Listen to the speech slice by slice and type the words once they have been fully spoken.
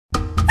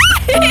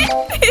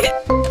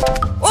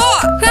Oh,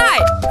 hi.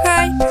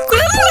 Hi.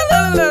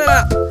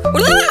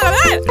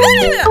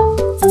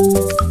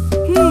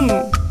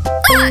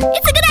 Oh,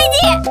 it's a good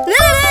idea.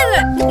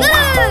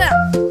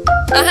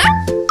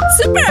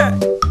 Super.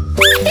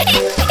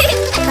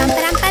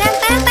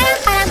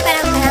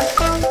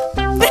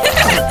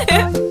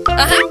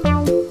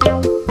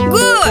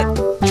 Good.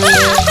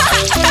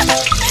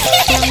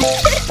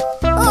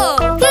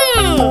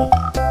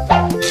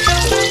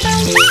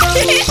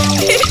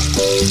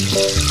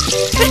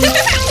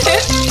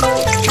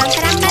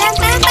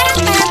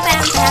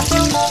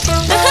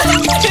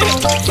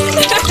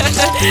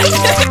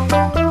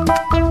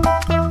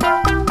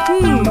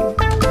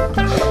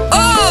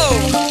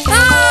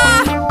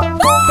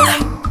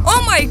 Oh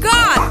my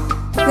God.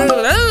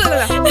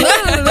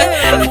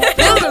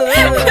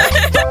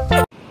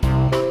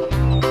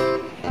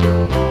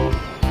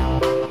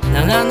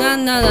 Na na na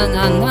na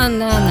na na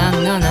na na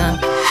na na.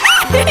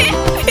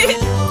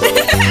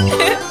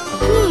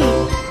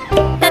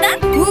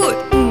 Good.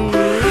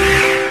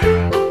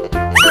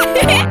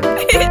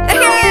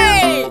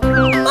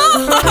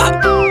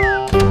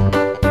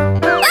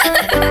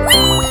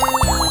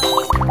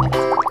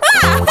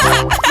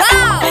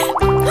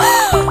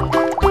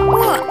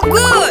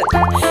 Good.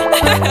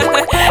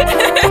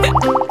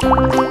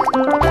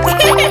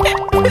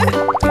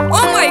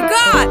 Oh my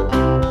God.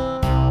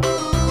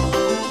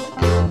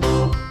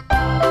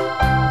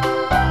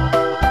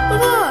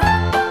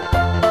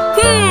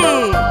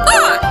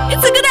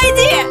 It's a good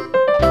idea.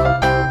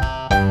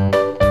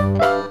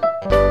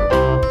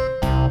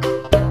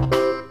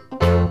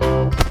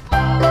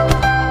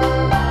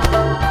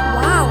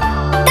 Wow.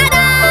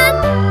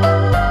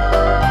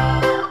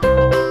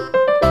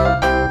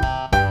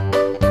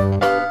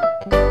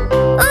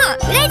 Oh,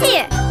 ready.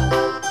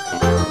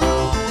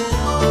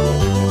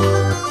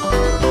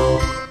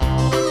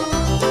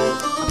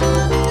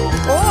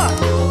 Oh.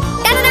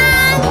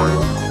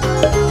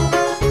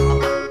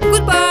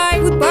 Goodbye.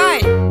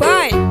 Goodbye.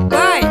 Bye.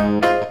 Bye.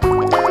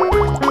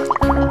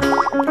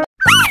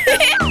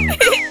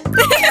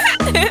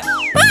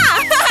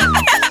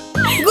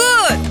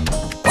 Good.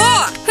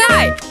 Oh,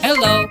 hi.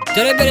 Hello.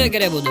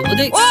 Terebere budu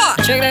budu. Oh.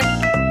 Çekre.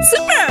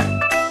 Super.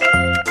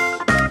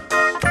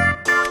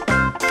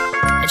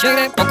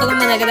 Çekre. Bakalım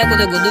ne kadar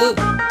budu budu.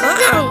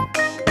 Oh.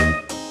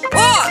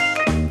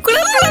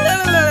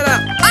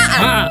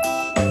 Ha.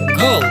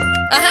 Go.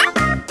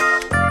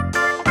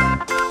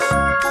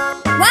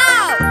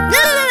 Wow.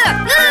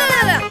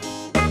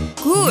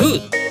 Good.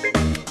 Good.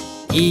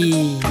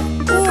 İyi.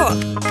 Oh.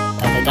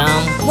 Ta ta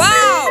tam.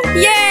 Wow.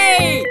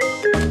 Yay.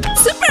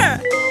 Super.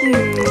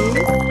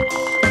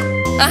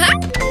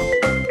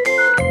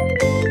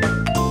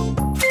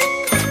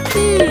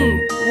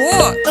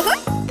 Whoa.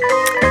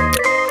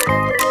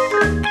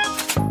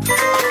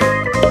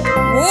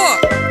 Whoa.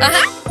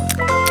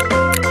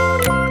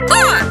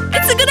 Oh,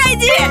 it's a good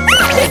idea.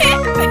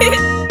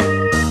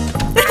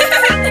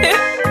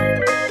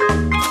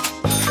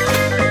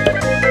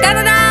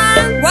 Ta-da-da!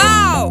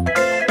 Wow.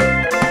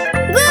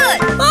 Good.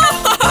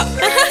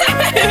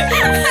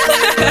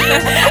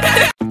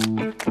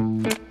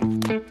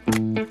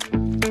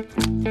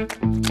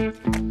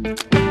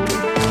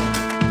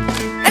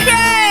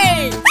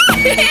 Hey!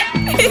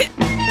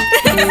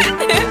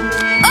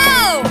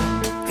 Oh!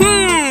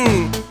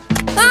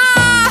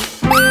 Ah!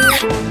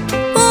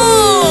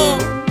 Oh!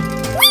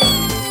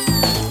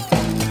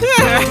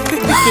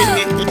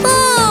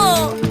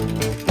 Oh!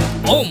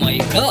 Oh my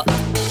God.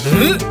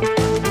 Huh?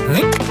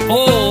 Huh? Oh,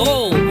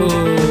 oh, oh.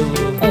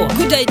 Oh,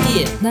 good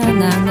idea. Na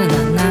na na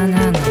na na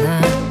na na na.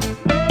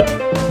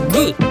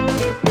 Good.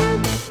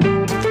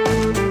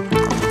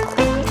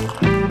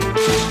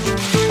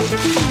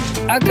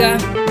 Aga.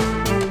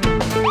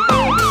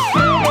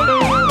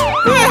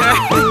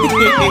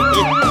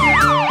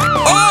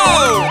 Oh!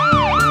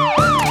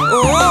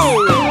 Oh!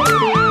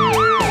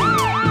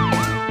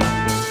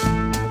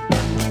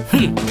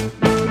 Huh?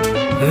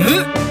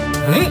 Huh?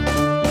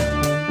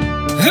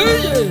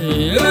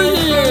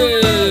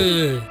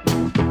 Hey, hey.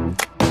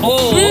 Oh,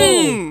 oh. Oh,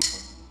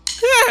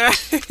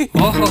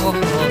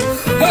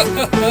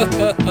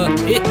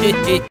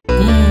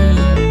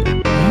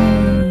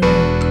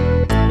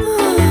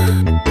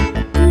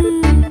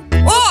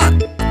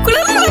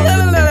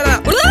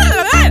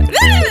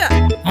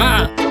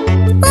 Ah.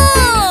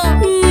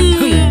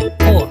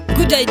 Oh,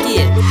 good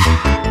idea.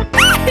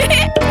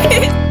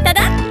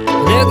 Ta-da.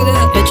 그래 그래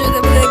애초에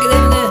그래 그래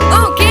그래.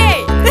 Okay.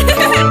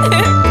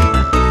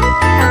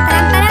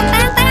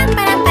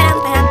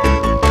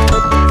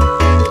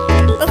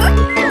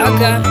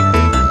 아까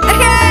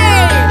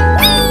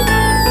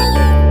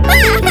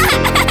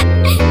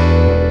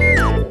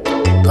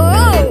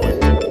Oh,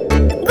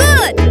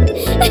 good.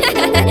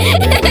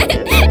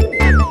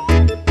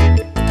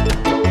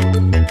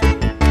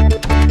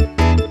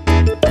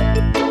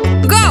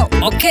 Go.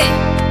 오케이.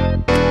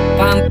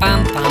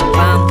 빰빰빰빰.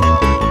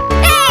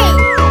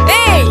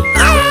 Hey.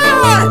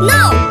 No.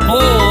 오.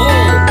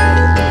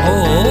 오.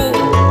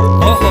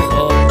 호호호.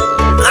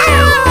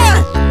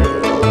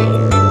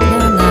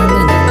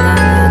 나나나나나나.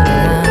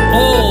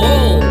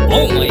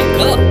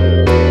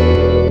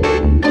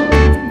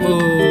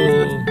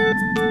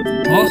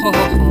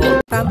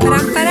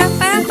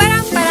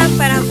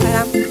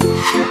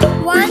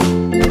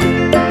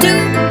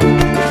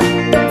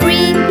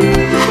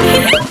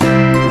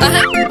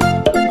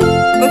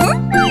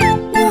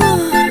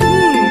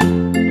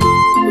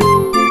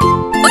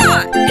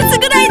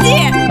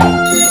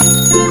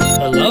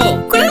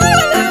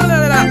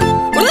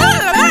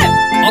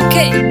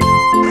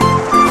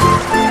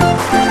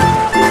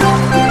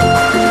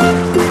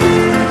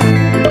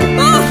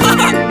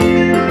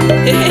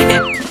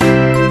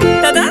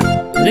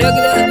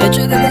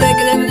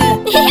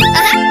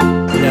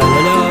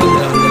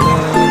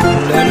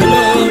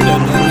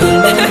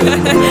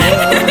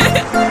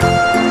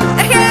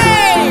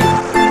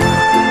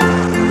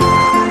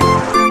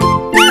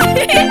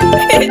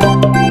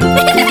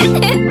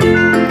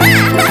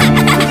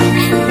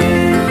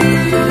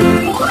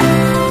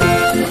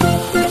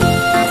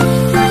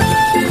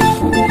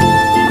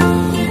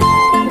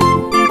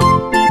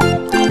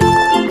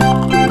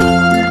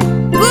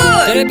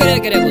 그래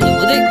그래 모두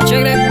모두 자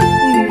그래.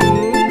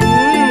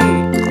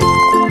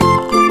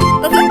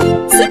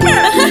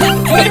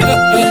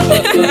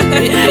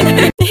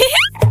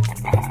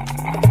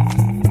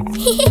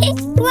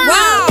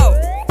 Wow!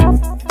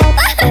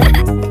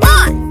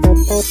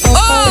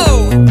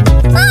 Oh!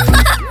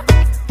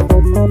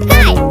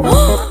 Hi.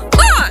 Oh!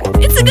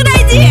 It's a good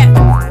idea!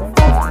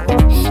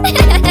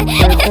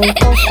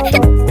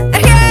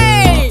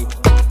 Hey!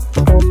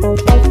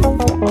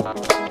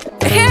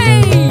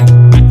 Hey!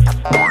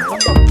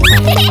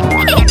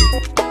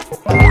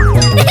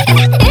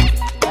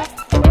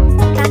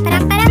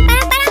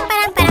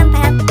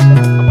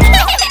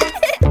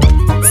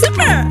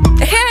 Super!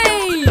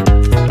 Hey!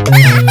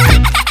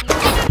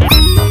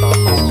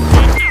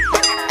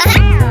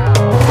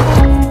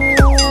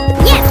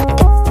 Yes.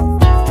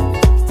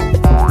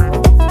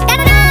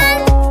 Ta-da-da!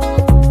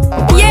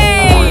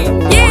 Yay!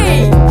 Yay!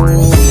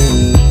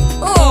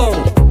 Oh!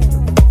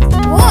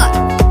 What?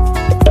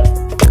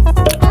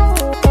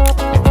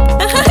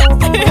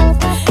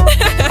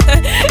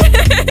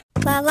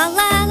 La la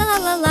la la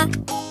la la.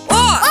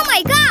 Oh! Oh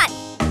my God!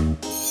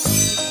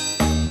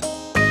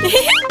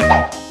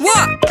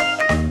 What?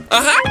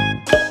 Uh-huh.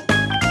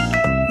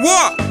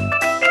 What?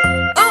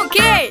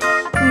 Okay.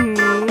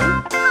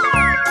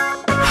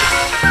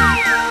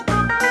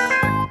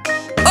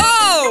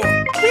 Oh!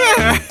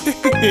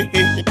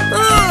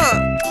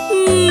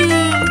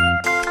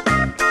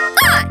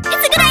 Ah,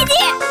 it's a good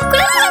idea.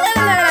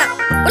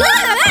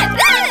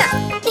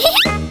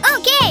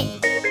 Okay.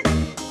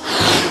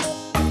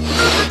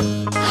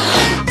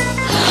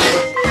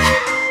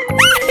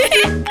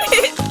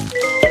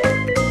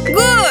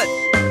 Good.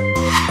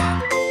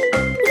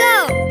 Go.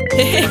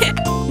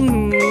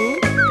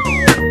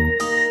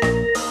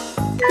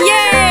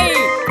 Yay!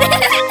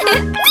 Hey.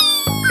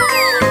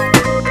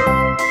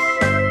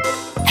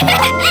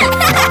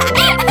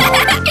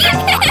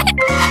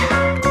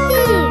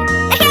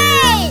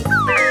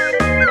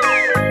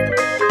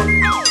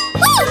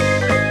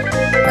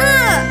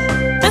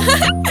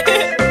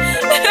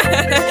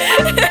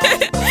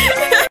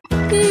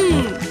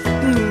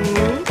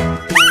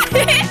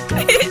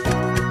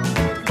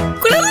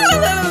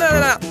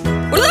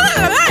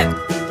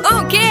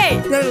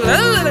 Okay.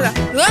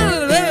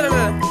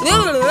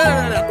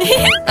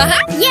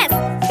 Uh-huh. Yes.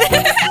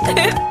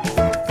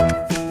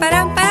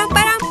 Param param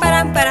param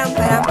param param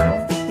param.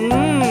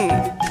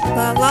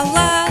 La la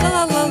la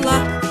la la la.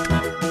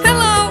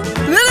 Hello.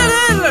 La la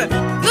la la.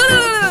 La la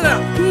la la.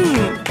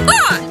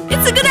 Ah,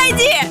 it's a good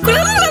idea.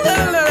 La la la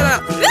la la.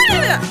 La la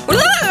la.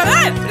 La la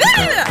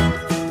la la.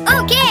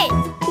 Okay.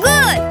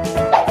 Good.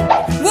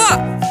 What?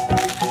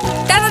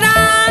 Da da da.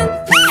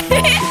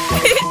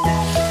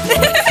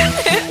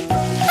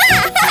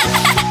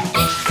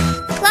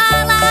 La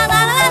la la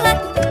la la.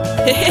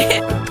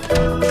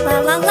 La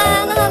la la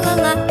la la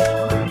la.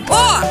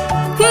 Oh.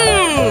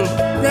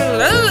 La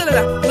la la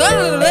la. La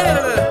la la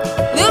la.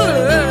 La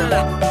la la la.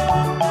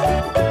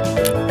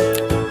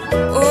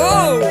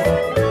 Oh.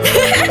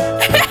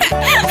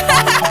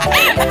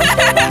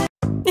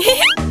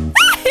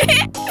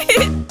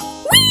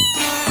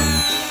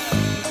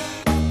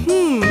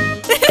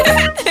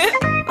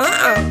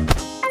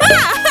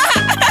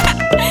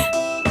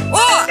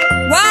 Oh,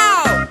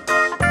 wow!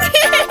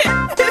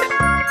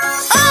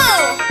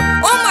 Oh.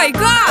 Oh my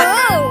God!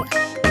 Oh.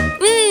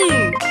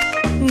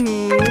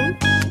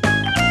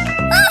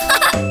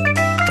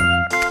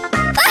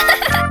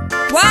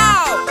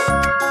 Wow!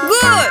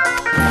 Good!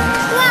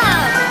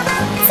 Wow.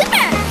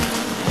 Super.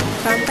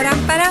 Param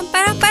param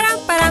param param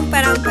param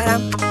param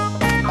param.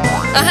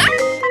 Uh-huh.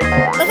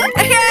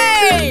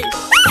 Hey!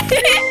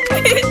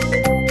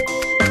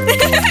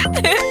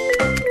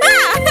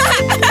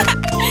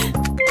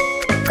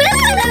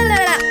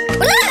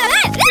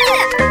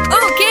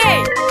 Okay.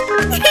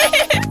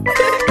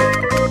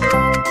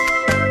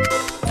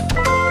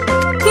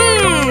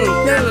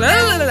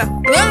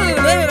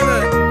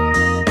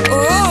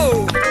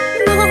 Oh.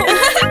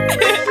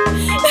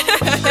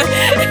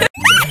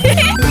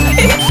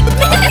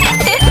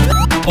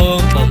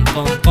 Pom pom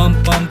pom pom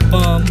pom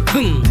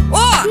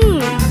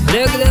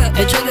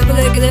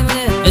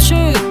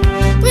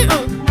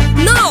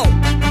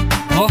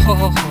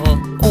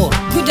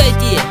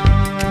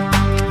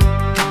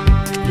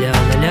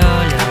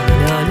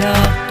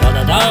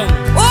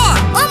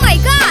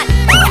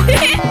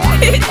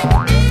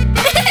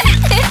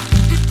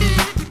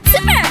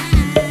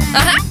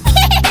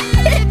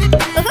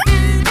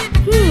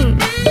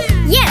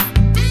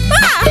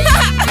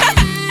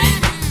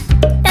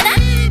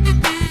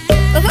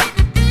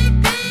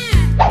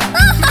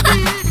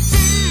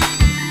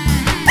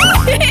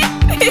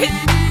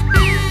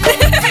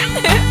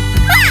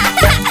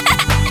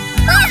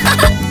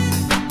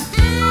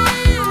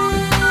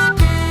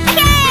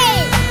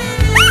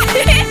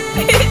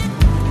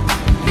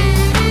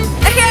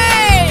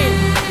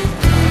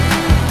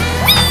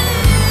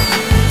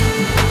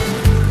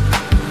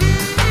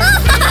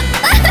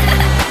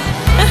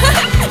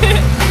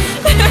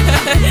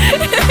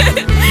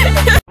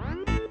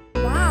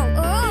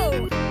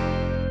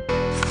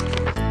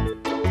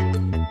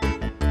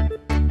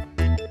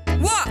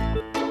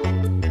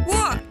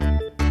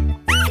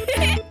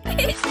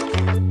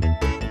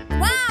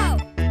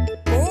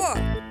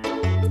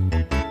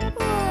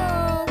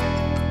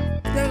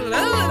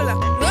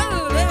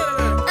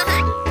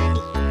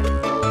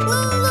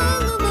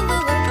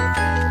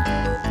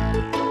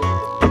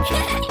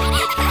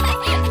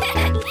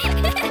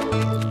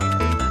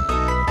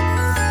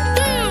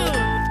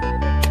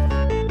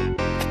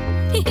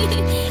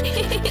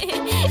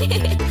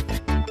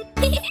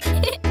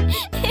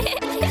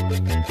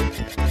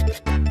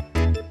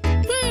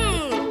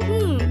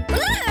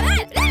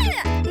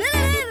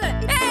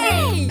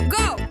Hey,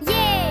 go!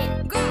 Yay!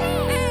 Go!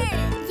 Hey,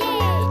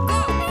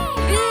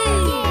 Yay!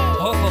 go!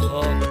ほほほ。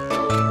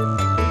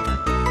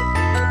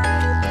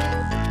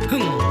ふん。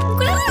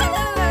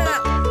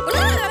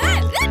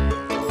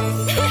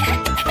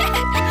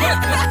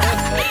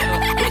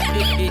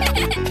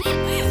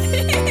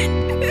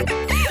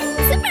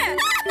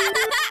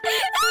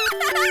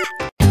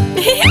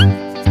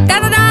ダ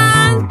ダダ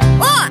ーン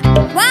Oh!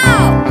 Wow!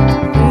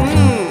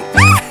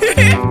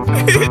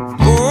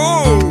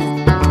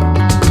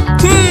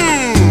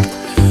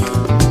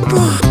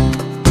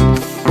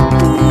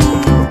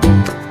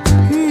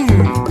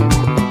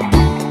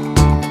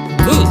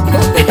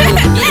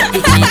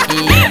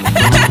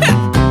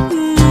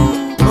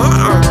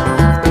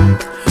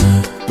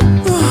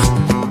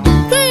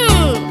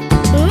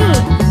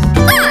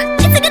 Oh,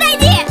 it's a good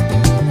idea!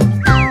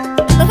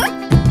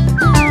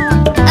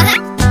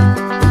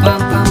パン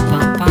パンパ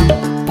ンパン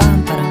パ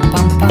ンパランパ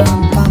ンパ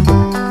ンパン。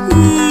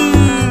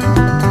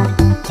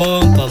パ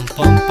ンパン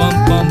パンパ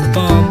ンパン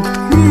パン。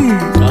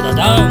ダダダ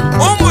ン。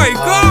 Oh my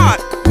god!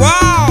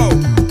 Wow!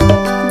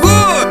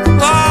 Good!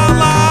 La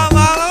la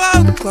la la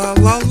la la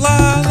la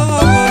la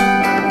la.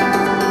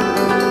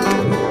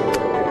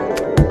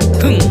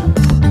 ふん。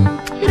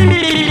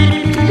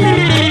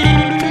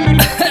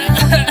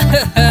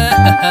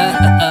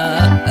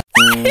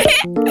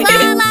La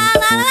la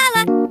la la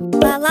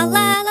la la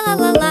la la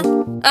la la.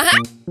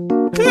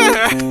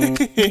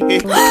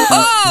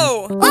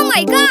 Oh! Oh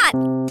my god!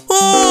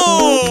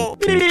 Oh!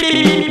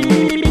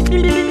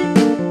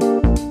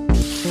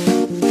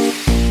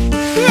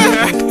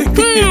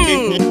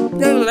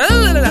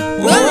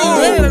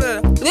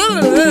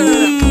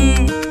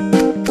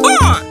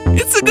 Oh!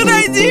 It's a good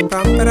idea!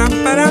 Pam, param,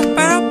 param,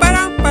 param,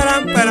 param,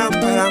 param, param,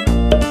 param.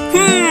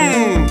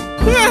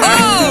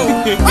 Oh!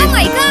 Oh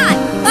my god!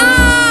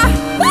 Oh!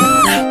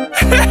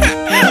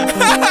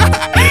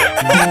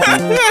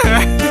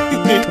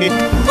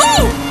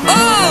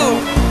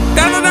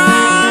 Da-da-da!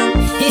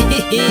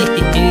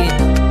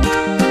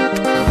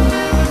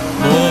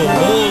 Oh,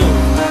 oh,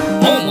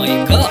 oh my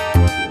god.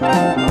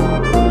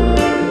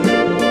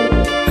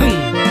 Hey.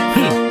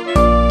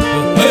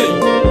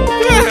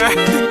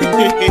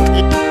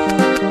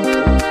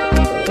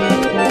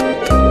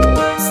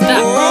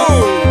 Stop.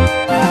 Oh!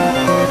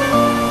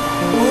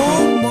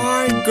 Oh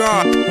my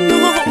god!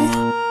 No!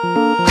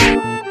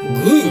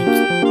 Good.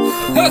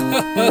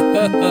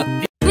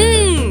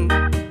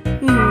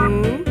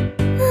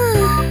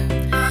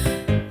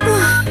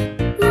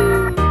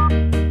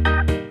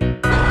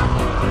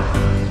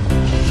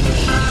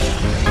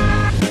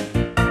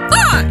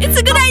 Ah, it's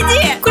a good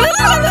idea! Good!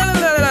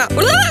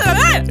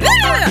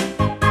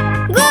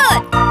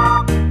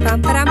 Pam,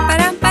 param,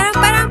 param, param,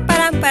 param,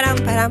 param, param,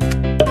 param.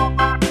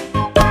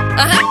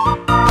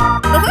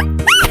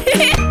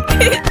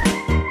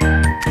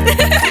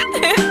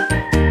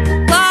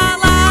 La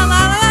la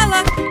la la la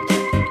la.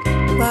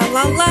 La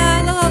la la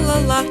la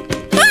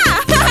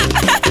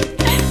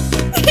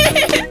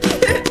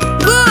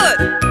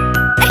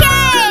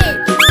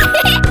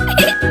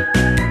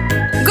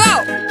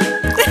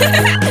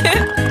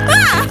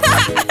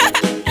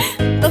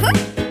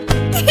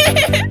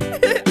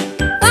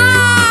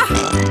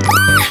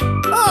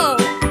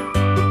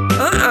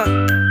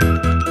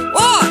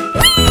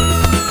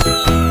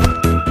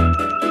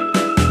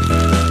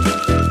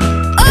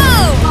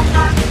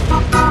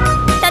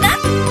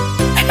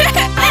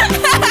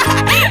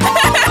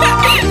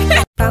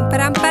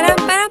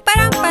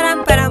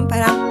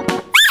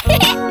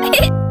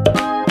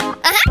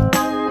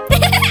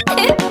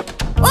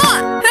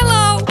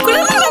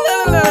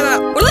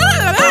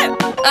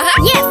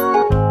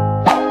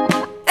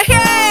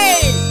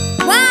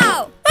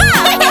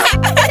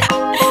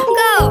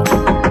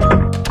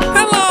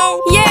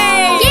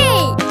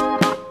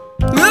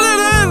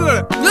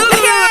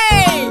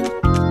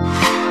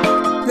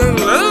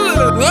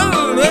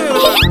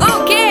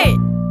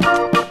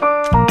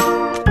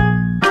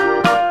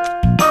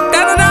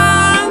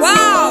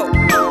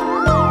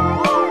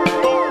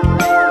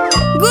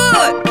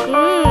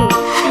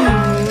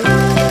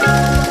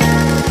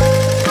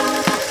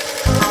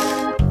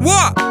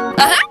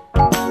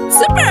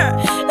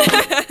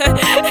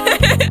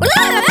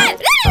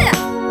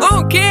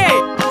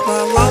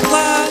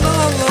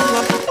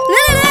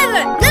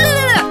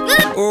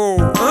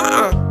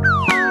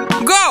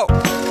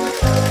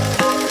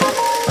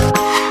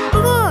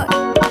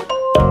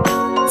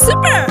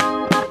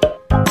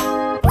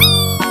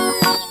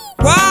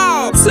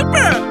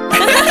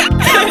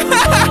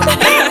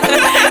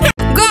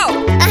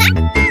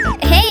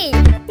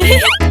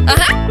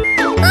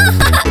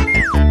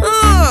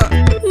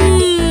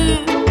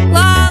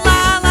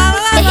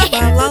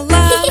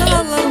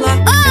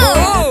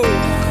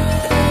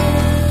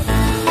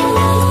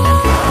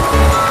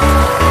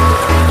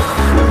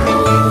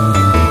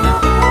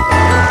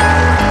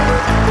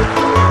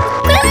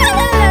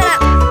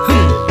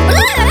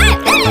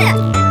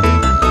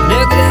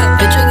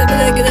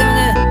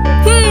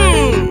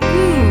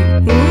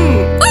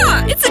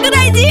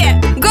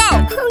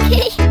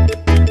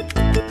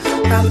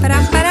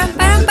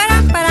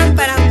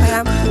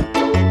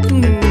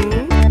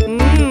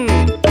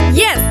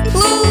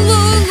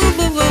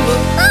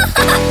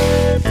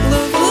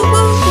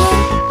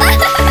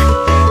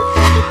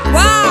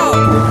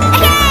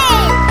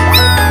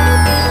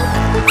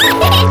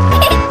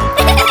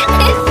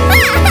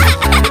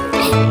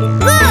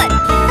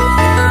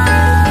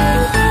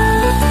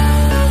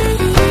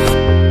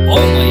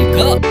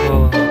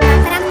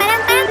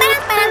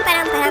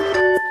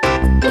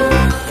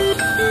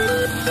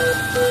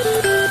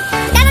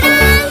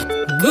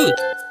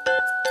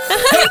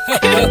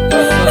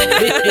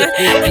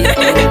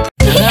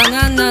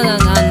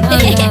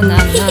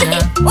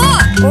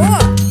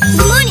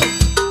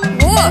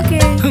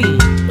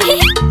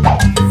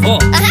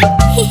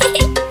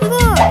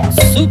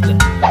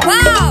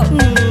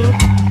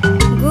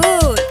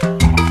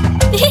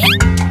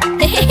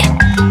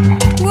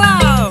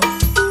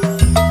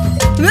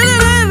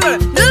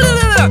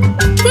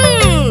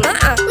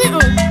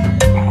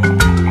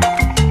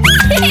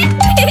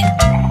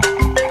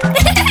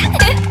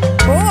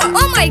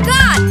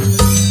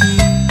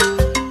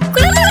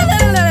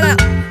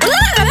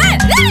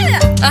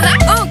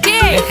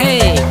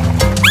Hey.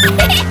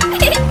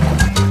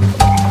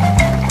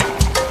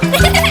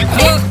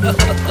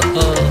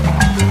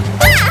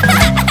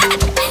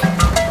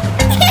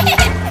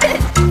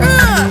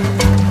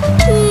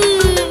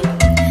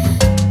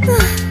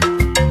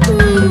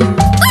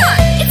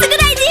 It's a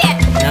good idea.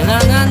 Na na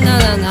na na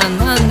na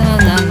na na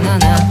na na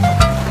na.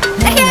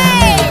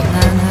 Hey.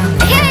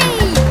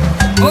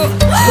 Oh.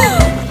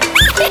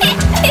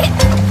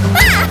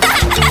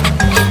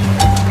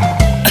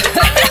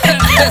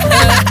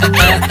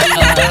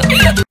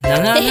 Na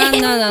na na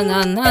na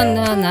na na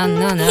na na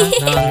na na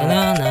na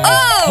na.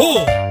 Oh.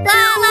 La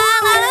la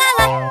la la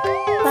la.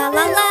 La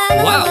la la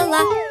la Wow. la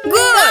la.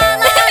 Good. La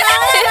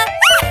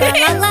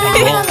la la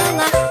la la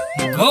la.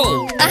 Go.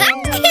 Uh-huh.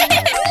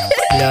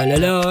 La la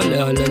la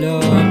la la la.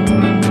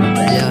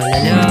 La la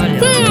la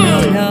la la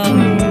la.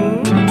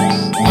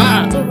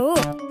 Ah.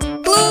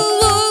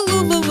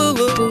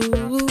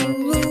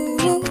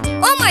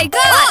 Oh my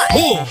god!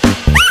 Oh.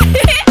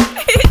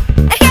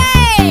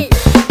 Hey!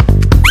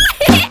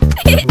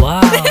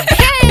 Wow.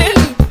 Hey!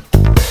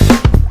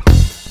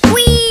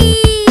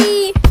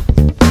 Wee!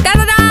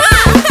 Da-da-da.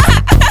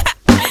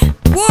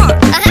 What?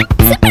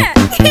 Super!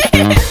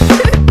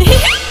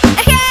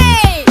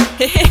 Hey!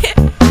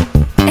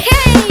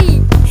 Hey!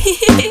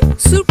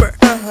 Super.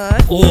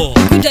 Oh,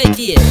 good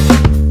idea.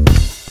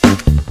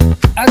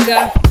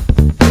 Aga.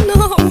 No.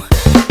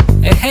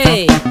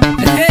 Hey.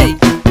 Hey.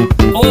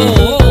 Oh.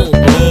 Oh.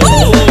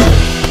 Oh.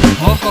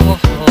 Oh. Oh.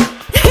 Oh.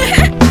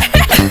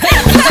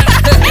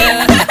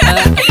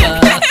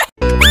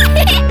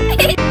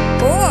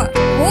 Oh.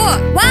 Oh!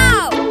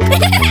 Wow!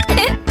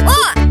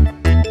 Oh!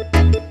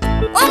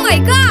 Oh my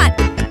god!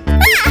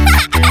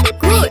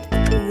 Good!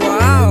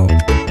 Wow.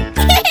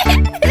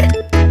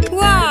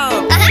 Wow.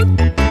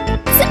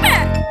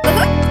 Super!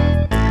 Oh!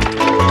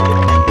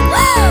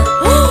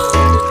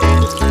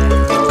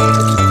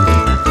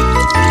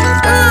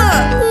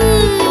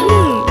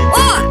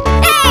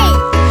 Hey!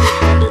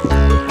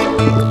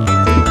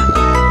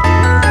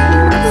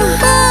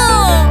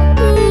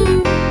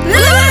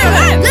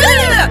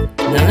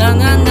 Na na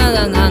na na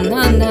na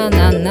na na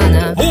na na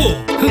na. Oh.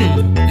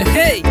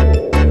 Hey.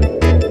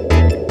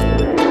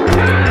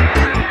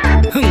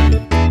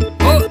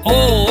 Oh.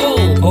 Oh.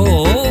 Oh.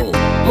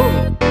 Oh. Oh.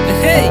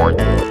 Hey.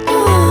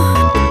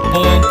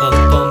 Pom pom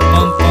pom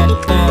pom pom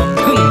pom.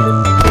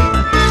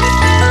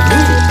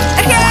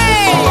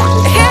 Hey.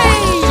 Hey.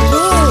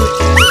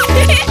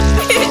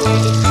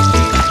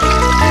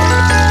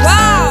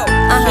 Wow.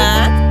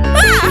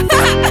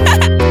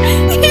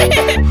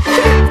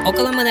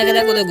 Okalama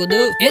nagada gudu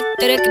gudu.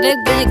 Ettere gede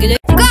gede gede.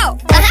 Go!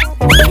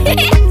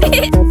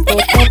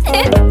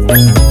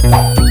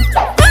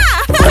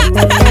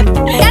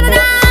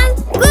 Ta-da-da!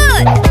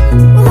 Good!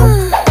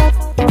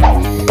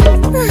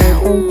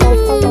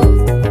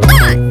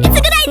 It's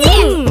a good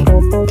idea!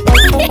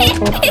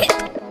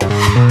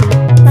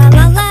 La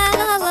la la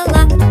la la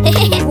la.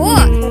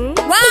 Wow!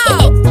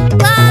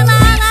 La la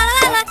la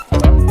la la.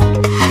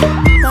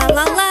 La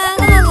la la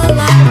la la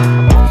la.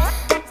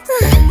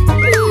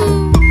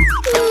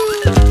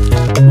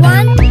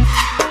 1,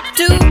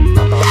 2,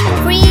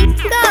 3,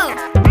 go!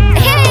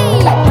 Hey!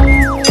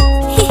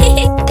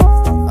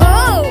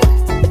 Oh!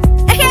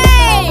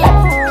 Hey!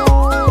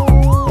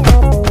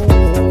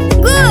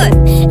 Good!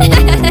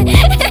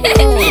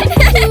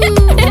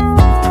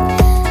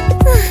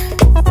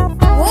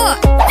 Whoa!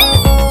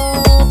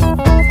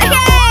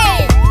 Hey!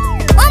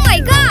 Oh my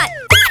god!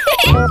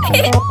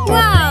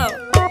 Wow!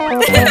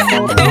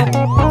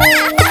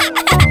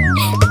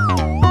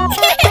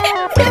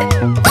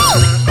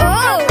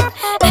 Oh!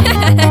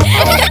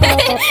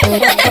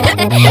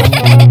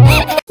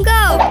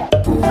 Go!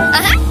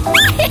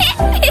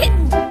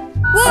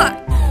 What?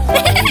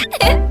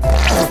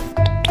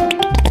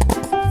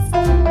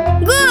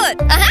 Good!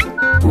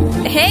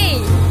 Hey!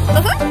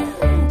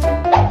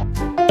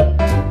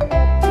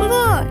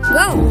 Good!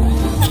 Go!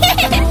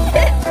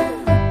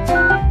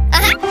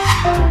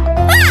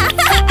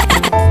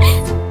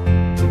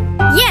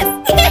 Yes!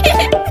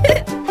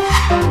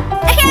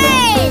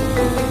 Hey!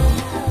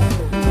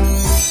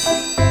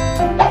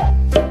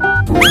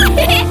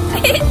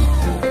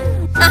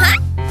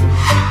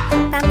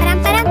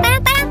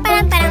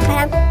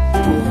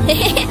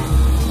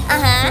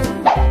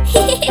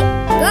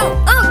 Go!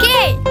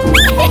 Okay!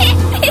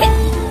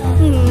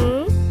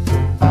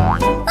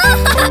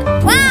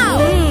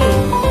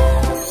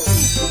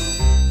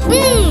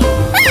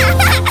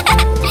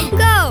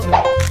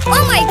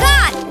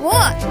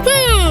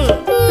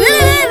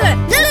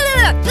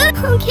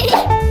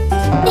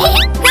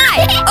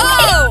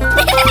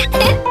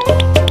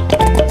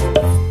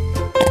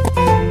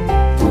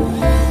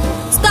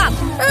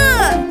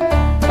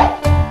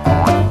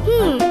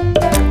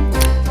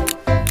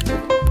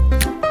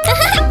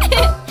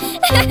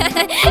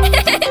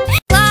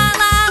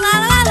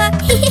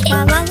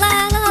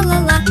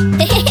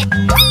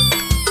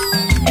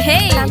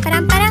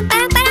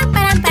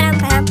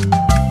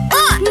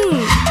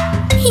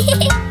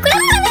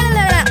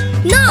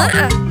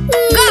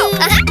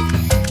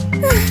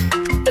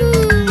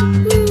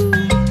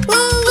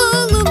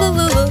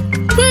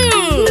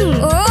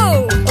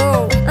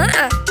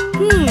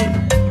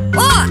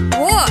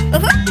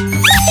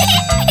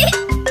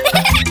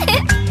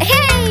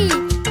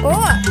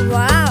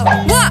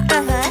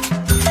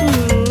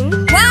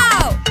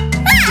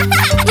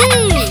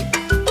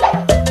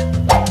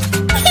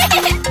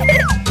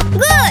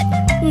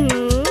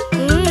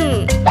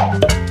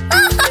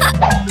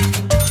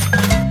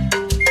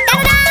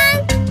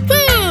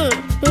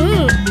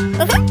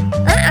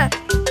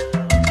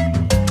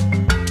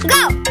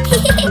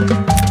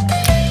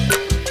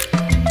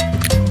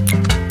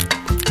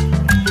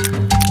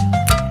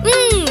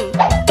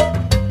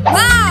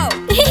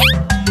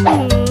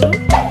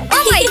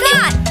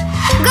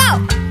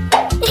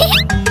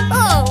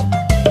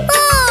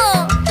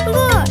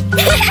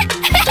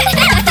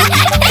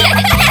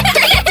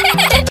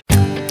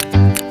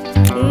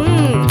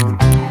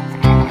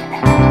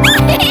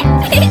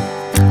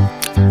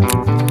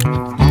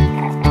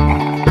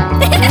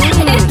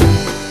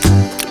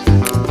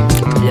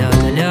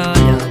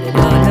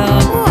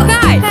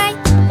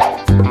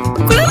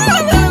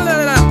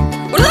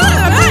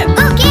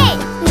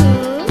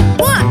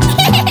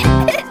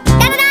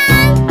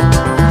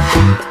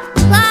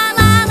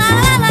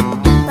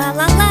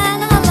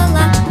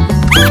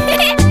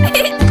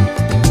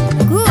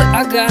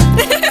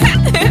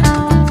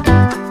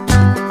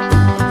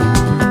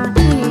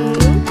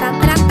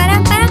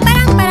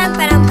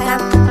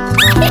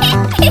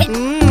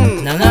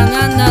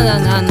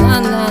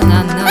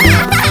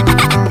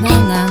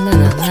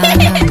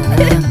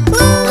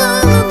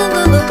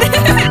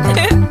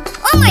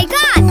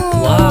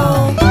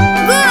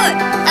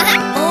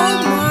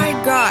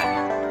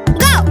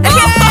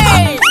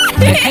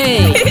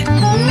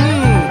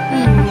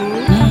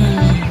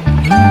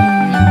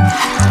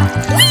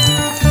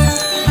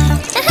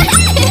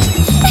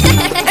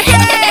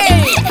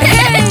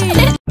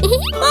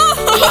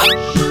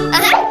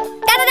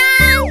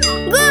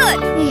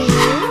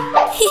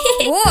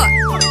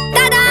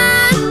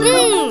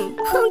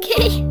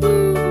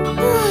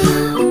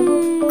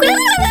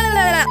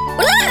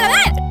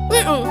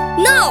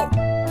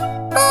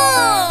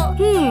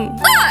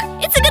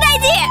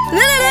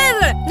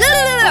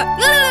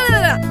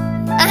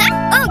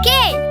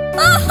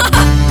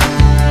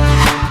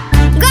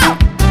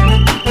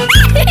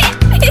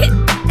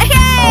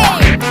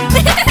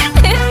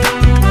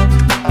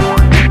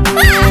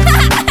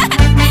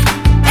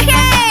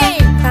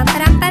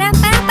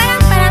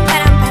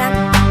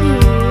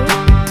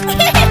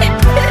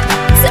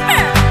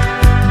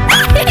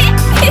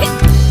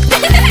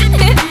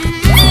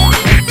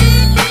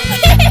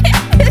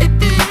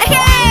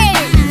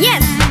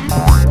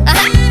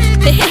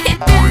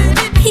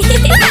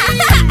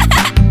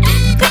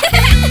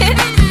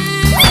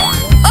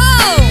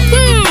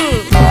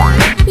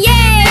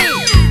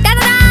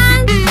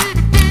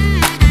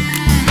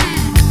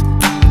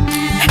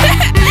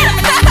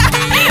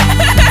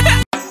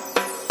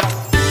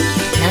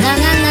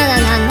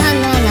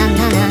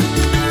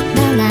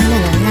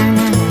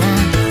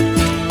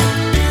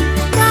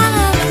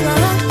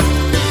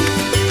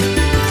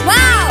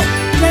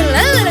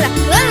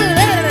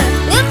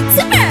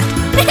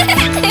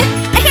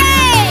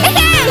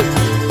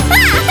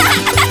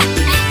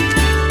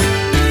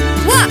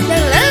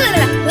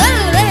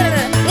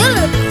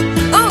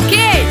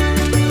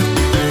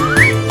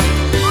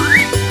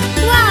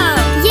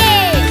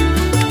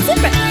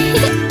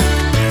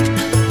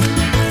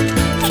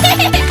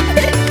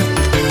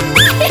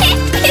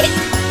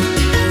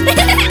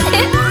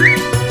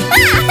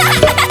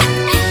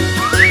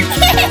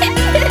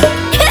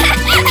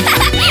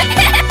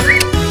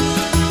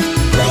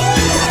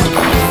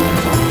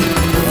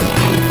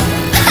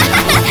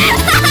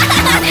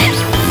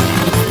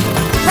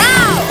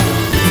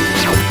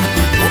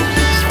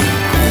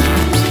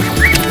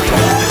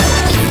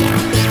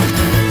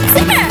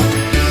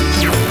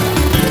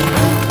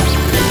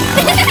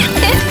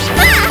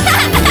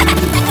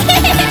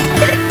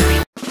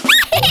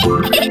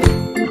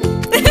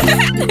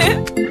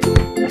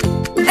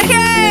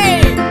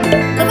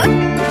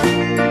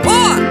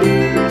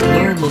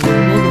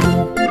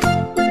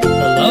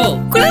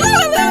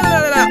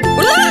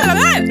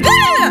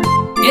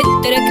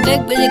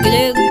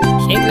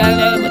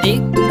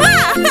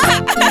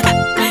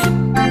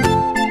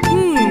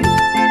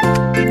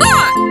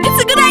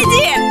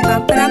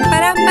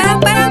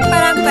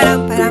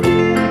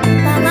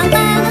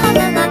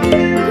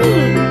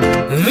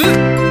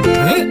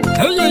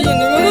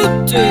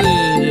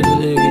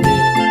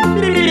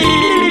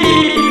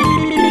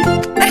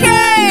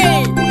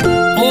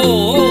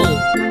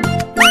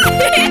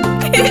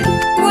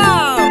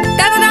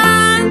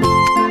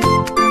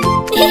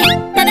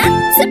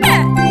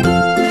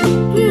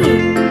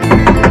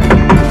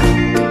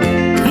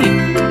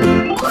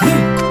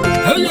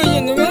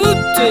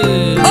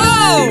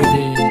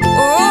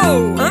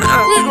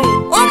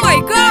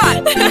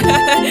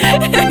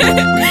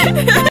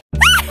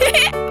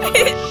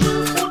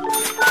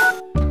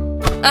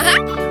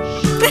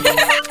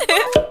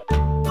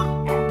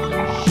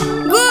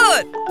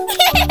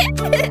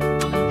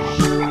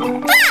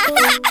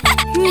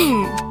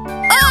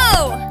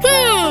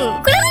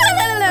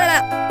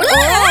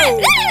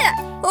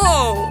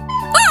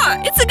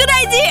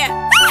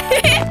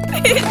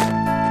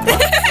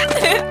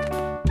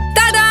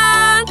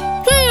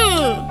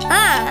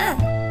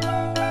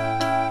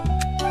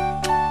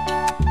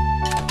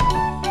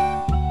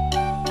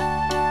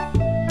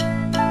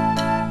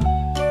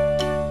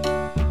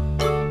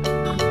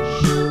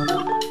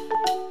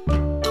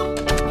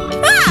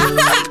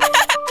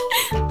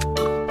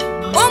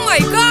 my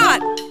god!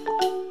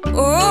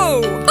 Oh!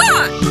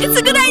 Ah! It's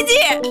a good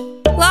idea!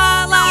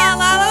 La la la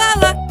la la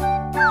la.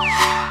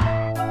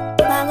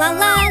 La la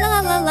la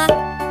la la la.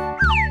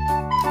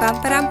 Pam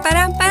param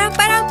param param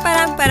param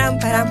param param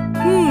param.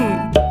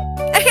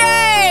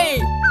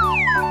 Hey!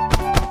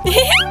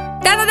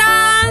 Da da da!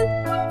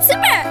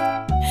 Super!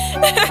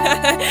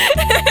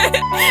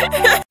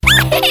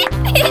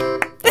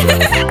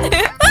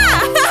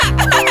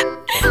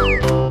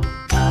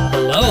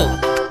 Hello.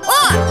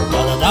 Oh!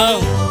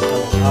 Da-da-dum.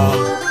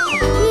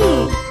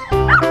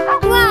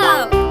 Wow!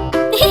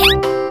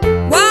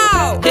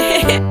 Wow!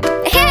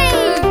 Hey!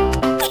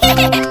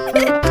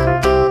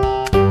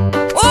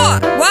 Oh!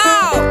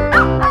 Wow!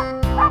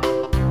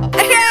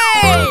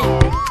 Hey!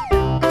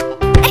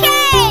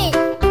 Hey!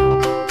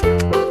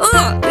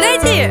 Oh! Good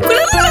idea!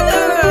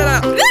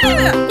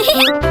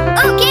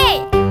 Okay!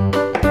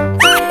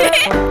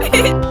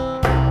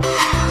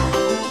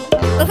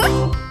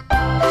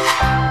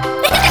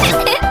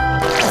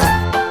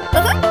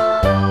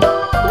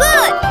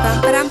 Good! Pam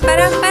param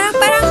param param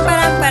param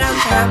param param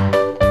param.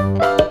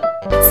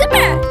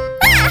 Super!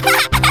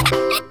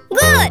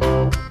 Good!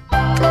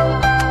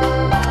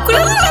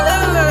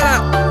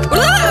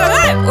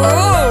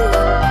 Oh!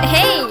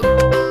 Hey!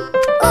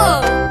 Oh!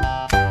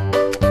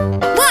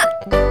 What?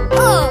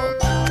 Oh!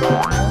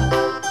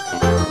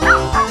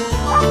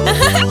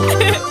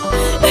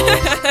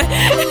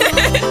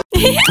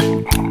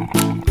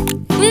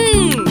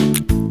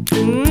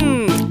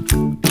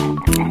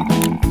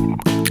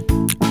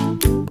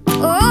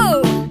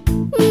 Oh!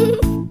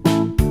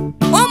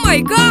 Oh my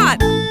god!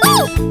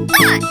 Oh!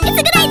 Ah! It's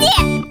a good idea!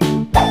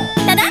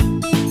 Ta-da!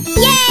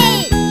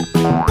 Yay!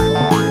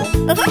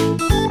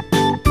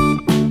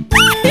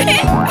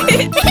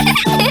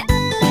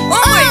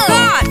 Oh my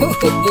god!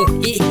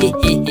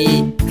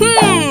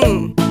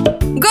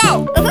 Go!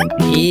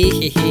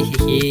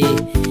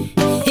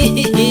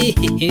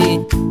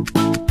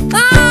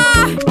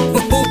 Ah!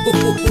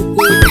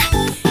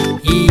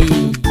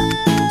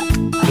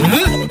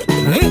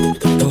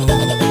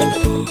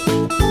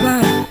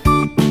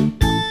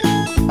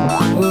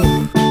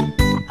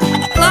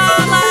 La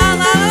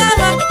la la la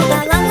la. La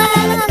la la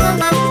la la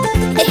la.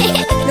 Okay.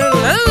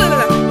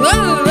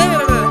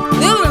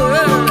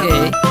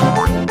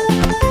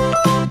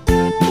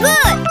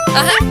 Good!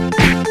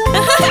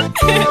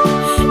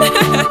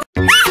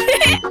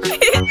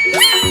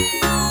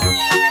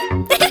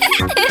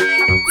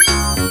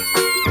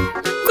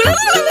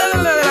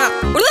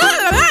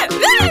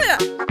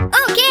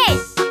 Okay!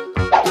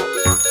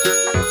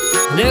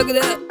 Look at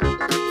that.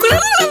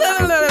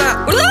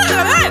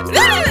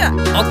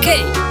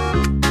 Okay.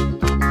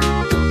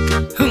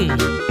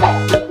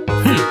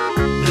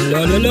 La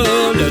la la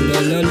la la la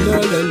la la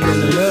la la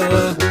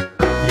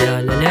la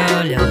la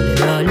la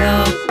la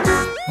la.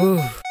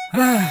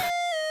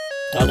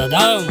 Da da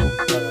dum.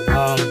 Da da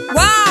dum.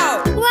 Wow!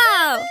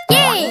 Wow!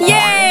 Yay!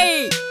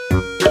 Yay!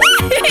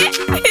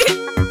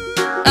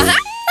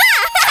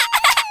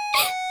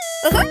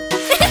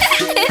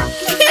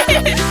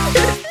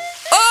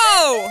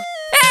 Oh!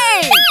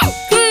 Hey!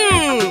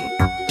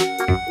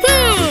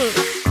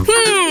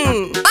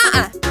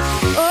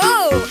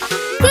 Oh!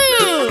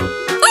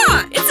 Oh!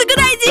 It's a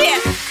good idea!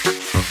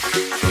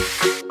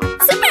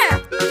 Super!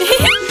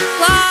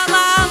 La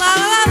la la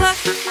la la.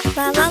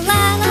 La la la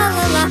la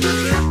la la.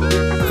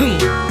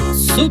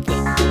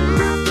 Super.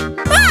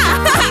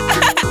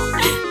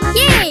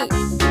 Yay!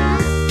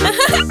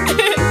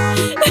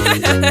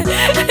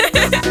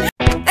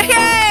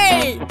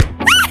 Hey!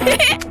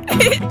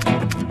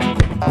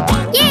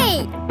 Yay!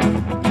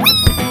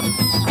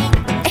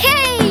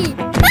 Hey!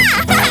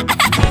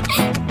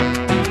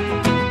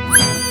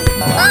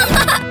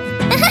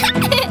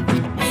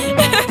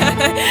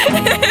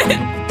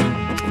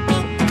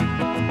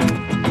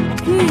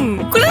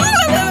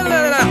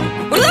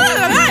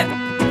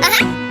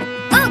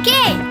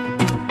 Okay!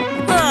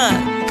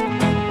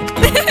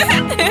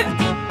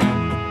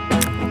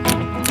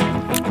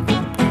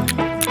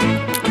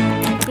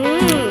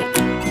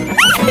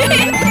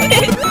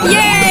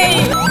 Yay!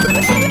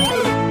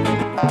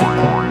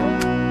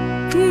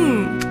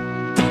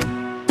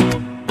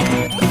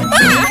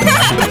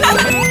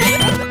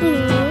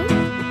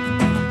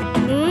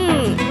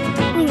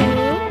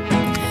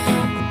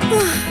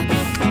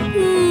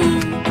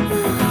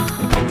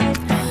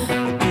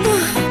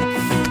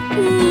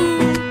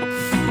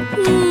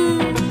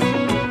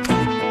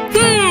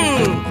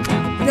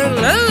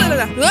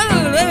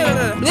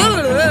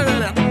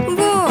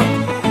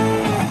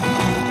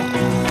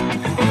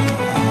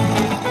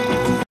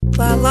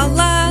 La la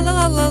la la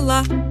la la.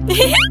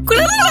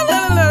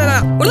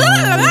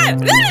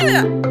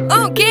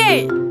 Okay.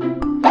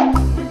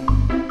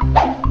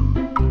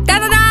 Da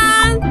da da.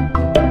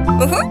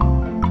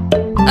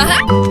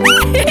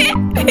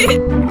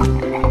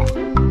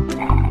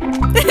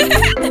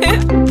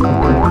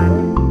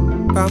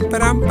 Pam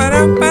param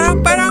param param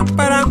param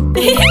param.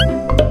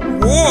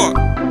 Whoa!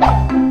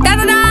 Da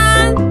da da.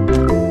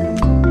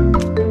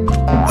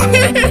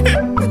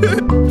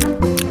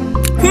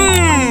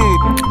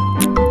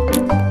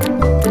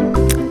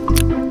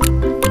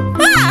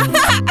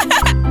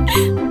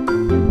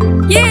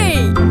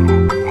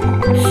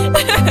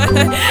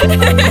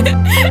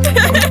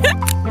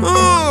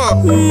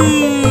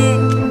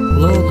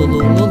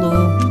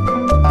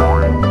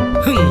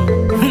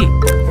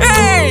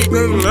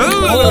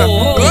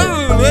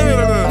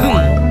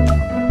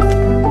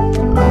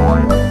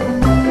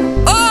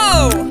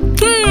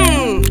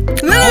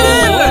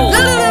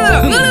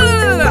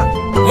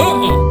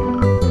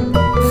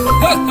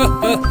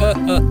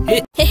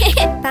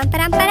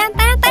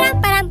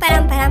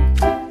 Param.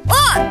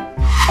 Oh!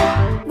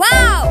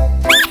 Wow!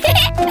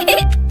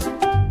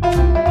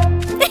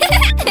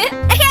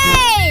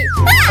 Hey!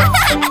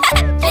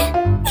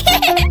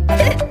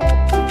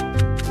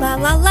 La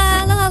la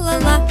la la la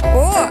la.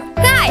 Oh.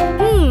 Hi!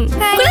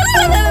 Hi!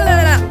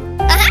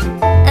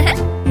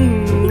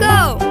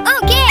 Go!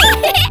 Okay!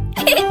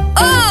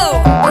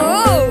 Oh.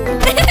 Oh!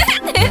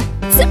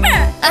 Super!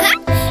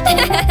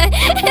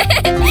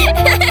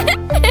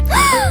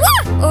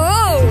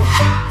 Oh.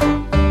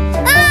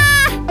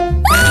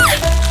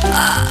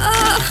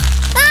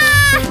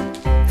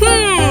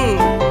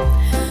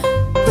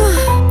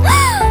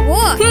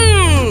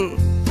 Hmm.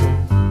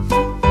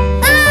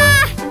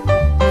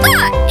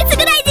 Whoa! It's a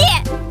good idea!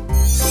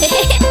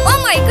 Oh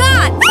my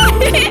God.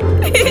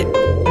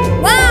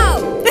 Wow!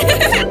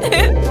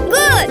 Good!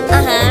 Oh.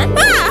 Param.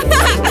 Oh.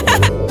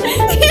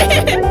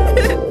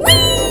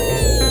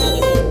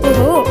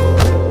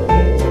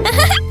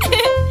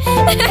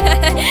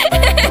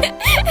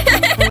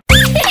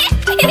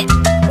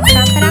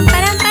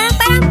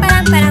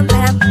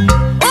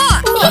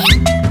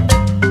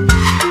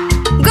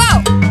 Go.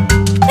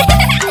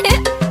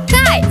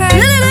 Hi!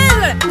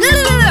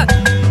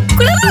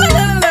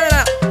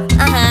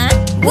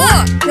 Whoa.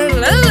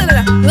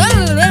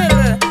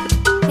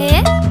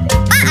 Eh?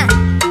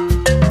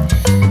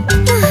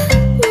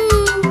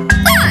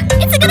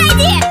 It's a good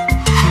idea!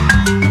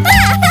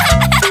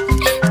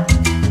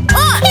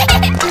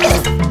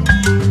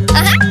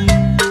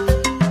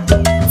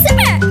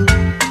 Super!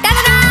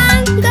 Ta-da-da!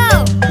 Go!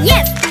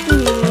 Yes!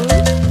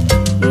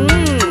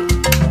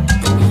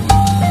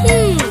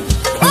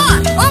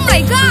 Oh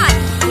my God.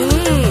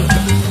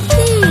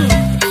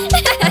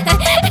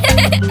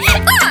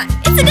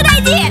 It's a good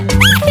idea!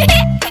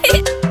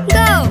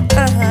 Go!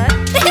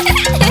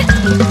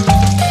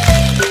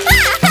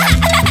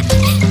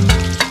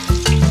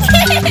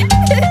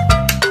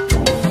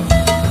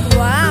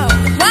 Wow.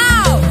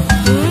 Wow. Oh!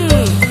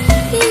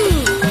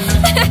 Hey!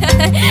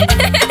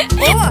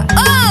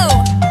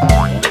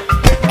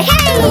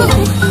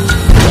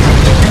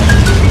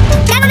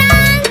 Ta-da-da!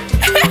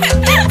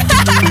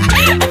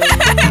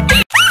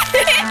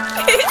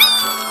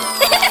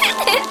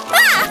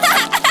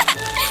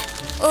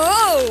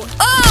 Oh.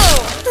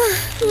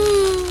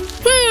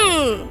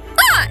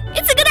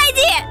 It's a good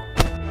idea!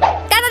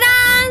 Ta-da-da!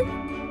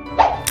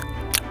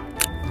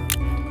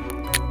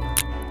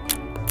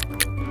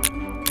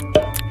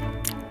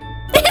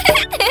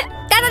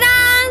 Ta-da-da!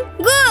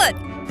 Good!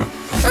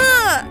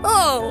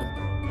 Oh.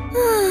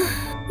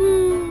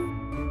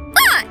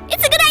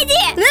 It's a good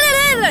idea!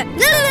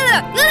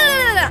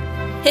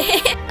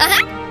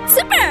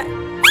 Super!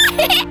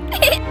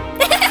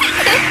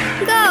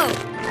 Go!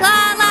 La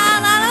la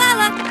la la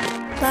la.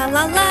 La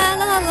la la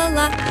la la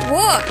la.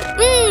 Whoa.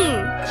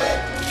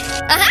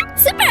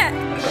 Super!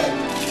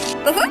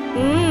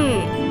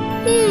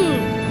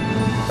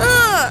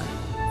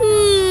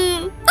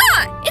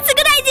 It's a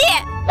good idea!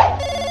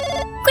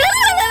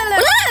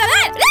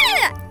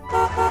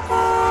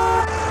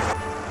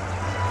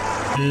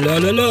 La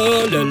la la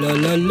la la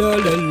la la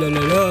la la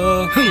la la.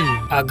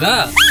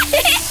 Agak.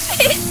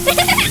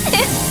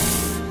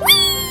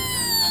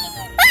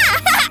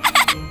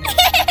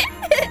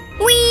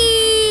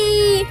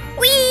 Wee!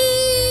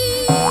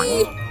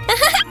 Wee!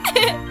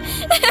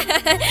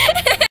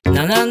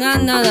 Na na na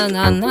na na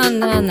na na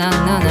na na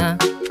na na.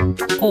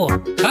 Oh,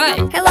 hi.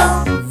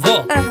 Hello! Во.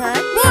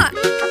 What?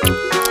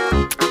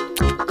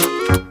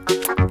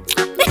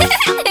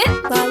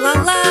 La la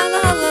la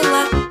la la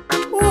la.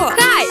 Whoa.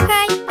 Hi!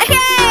 Hi!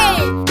 Hey!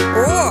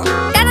 Oh.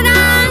 Ta-da-da!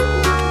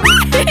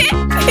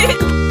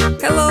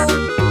 Hello.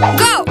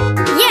 Go.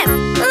 Yes!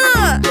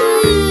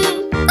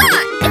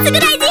 It's a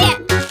good idea!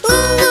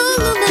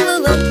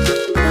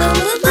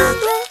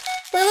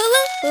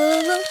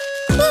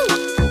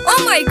 Oh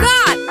my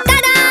God.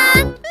 Ta-da!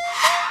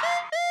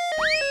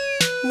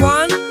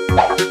 One.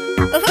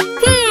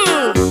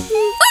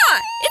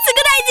 It's a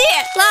good idea!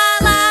 La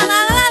la la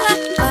la la.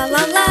 La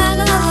la la la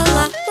la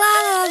la. La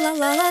la la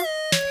la la.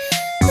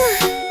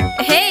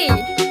 Hey.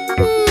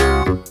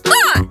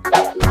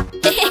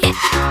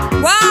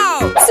 Wow.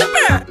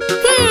 Super.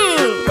 Hey!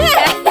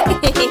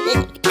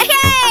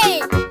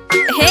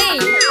 Hey.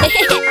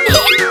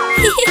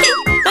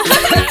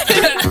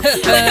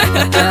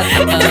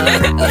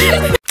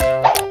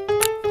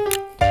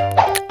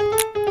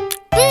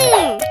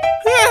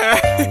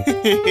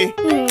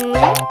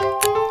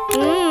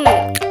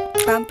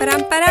 Pam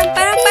param param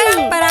param param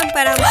param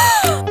param.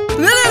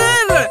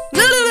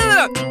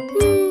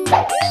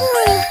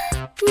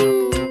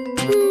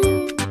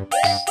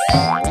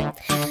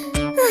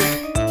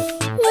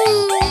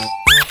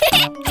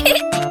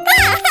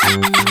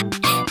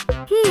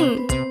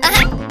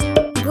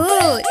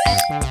 Good.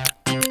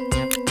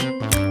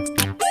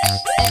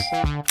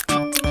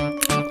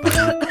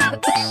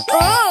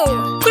 Oh.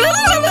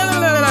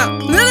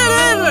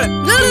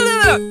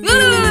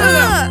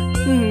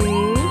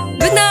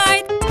 Good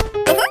night.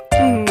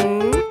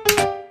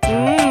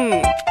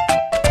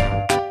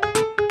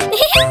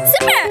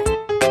 Super.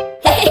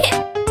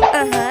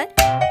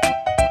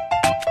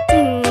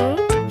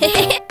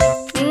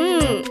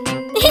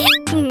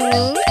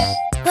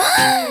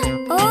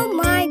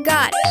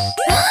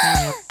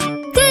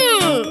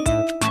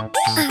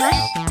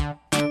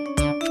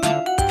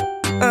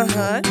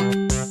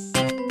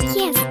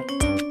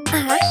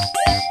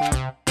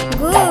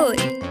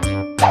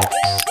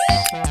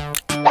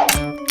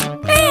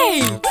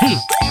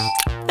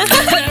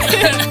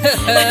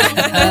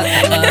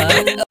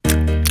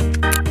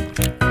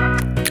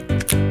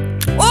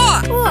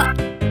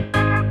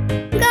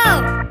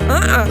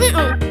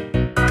 Hello.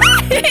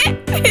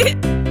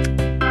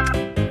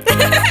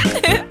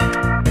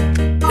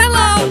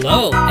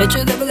 Hello.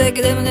 Echa de bede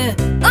gede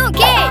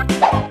Okay.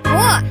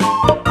 Whoa.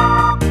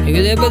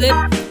 Gede bede.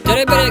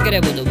 Tere bede gede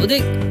budu budu.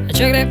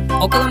 Echa gede.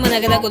 Okala mana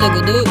gede budu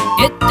budu.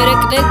 Et tere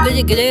gede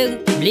bede gede.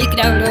 Blik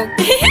down.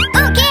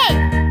 Okay.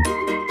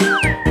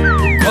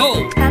 Go.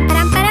 Param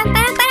param param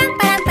param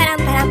param param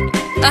param.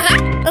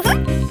 Uh-huh.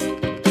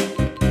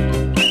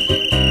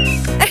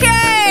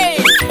 Okay.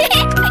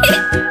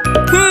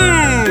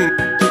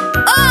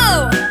 Oh.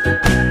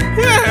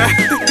 Yeah.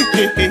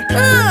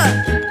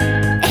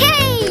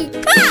 Hey.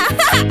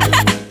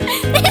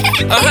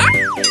 Uh-huh.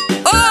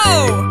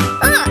 Oh.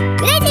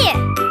 Ready.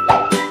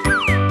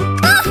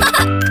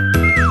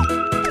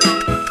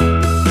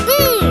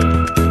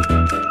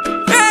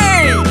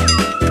 Hey.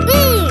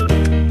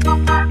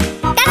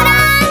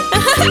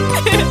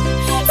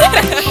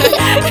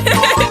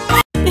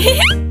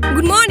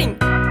 Good morning.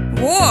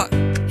 Whoa.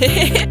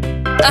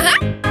 Uh-huh.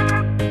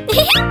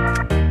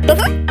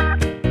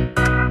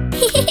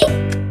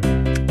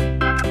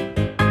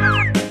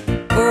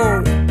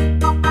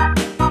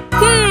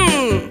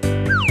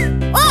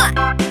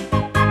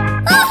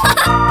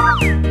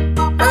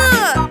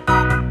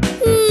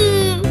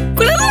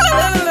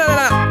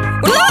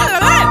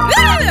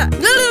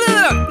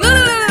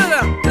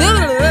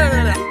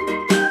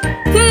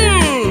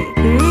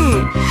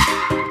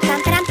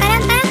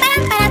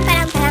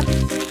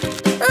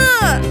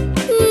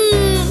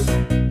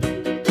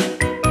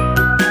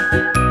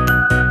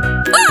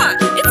 Oh.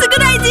 It's a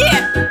good idea.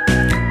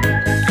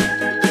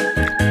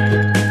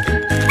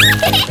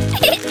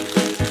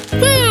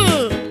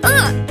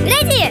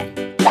 Ready.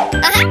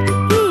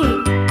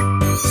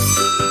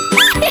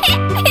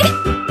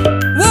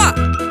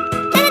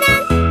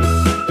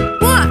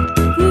 What?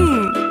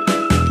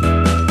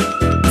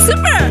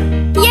 Super.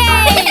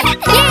 Yay!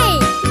 Yay!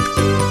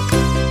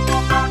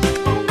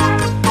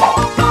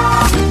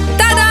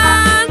 Ta-da!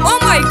 Oh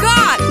my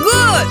God!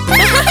 Good.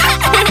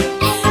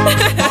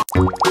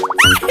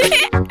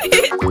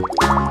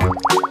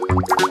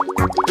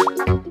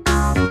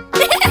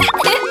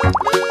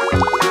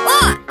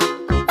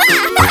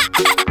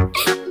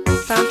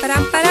 Pam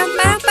param param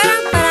param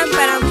param param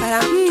param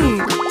param.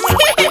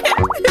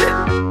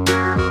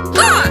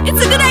 Oh,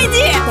 it's a good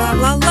idea. La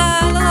la la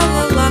la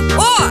la la.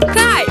 Oh,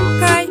 hi,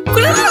 hi.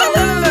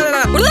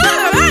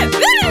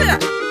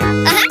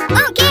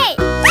 Okay.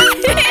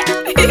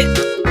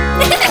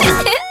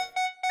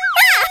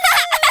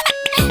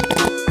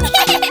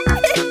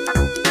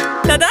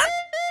 Ta-da!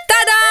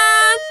 Ta-da!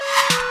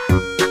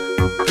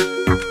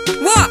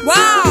 Wow!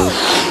 Wow!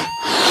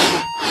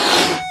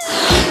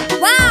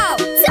 Wow!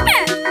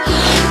 Super!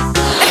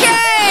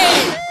 Okay!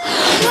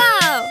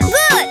 Wow!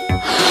 Good!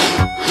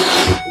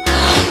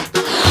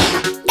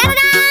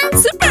 Ta-da!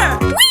 Super!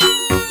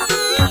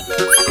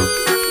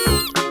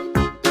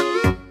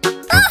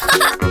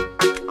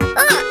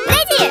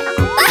 Ready!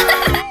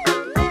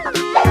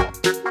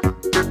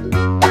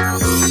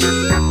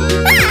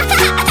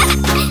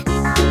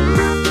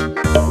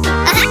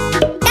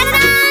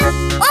 Ta-da!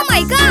 Oh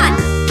my God!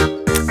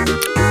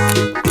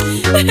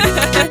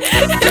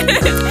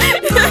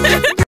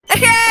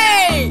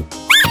 Okay!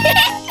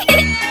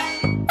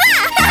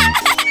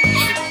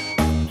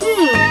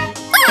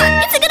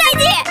 It's a good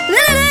idea!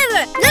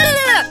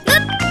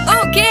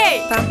 Okay!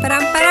 Pam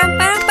param param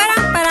param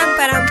param param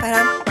param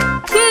param.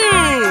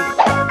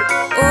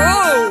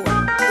 Oh!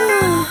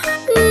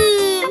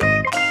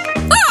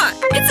 Oh!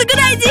 It's a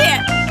good idea!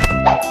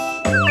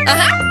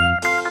 Uh-huh!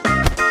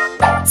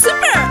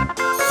 Super!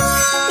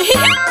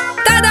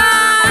 Ta-da!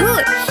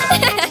 Good!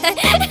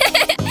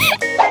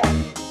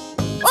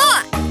 Oh!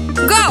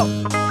 Go!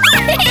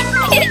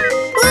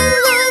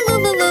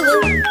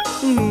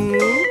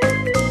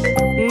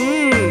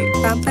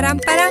 Pam param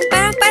param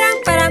param param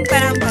param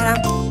param param.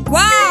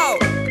 Wow!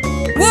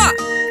 What?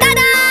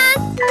 Ta-da!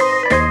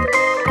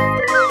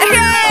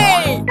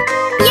 Hey!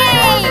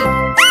 Yay!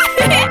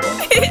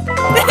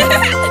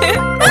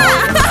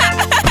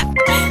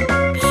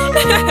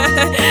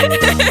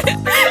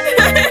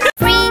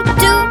 3,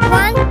 2,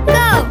 1,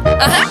 go!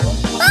 Uh-huh.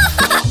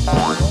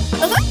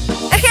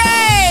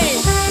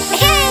 Hey!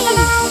 Hey!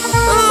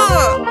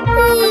 Oh!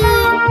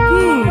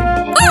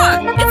 Oh!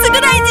 It's a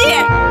good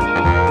idea!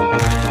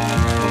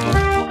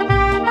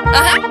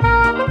 Uh-huh.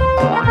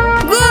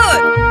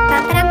 Good!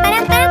 Param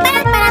param param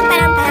param param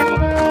param param.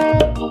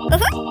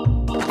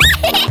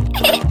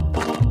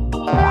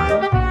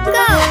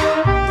 Go!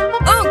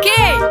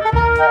 Okay!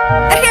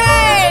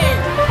 Hey!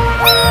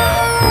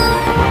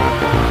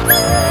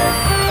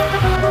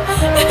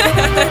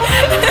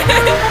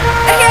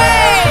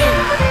 Hey!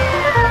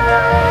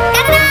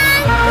 Ta-da!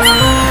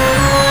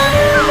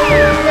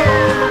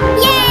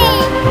 Yay!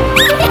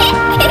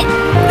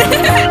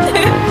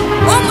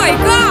 Oh my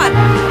God!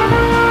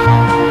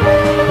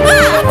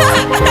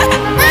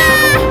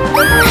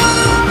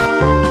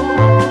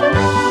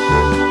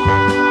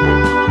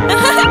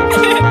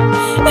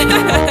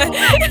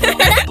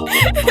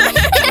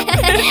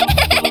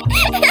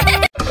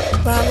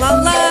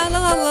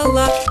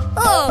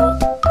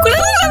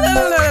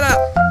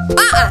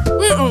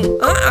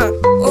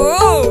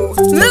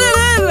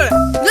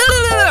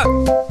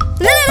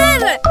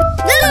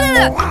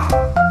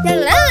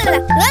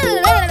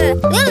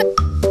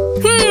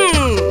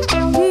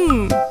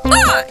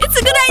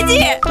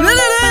 idea!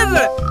 Hey!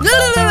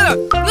 Good!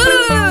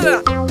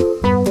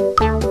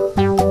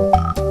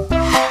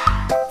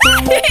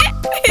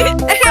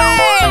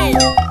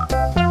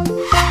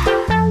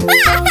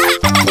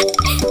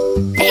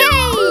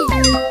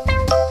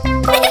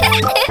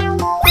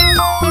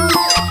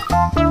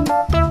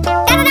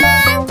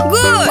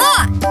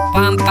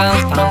 パンパ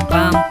ンパン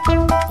パン。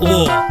お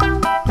お。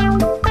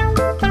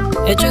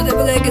ちょで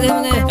もね、で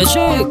もね。よしゅ。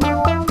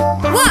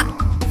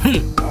ふん。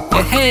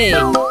へい。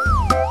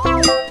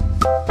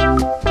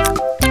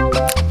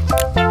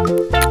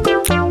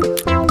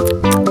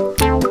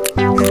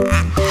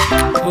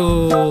おお。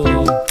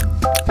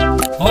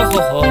ほほ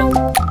ほ。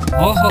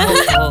ほほほ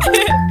ほ。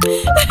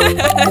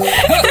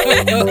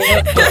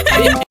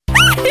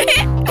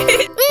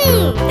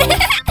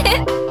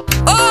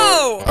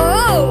Oh!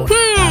 Oh!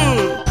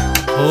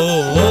おお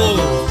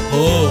お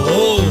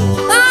お。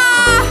Ah!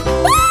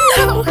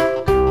 Woo!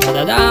 ダ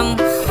ダダン。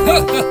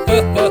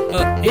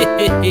へ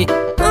へへ。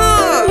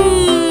 Ah!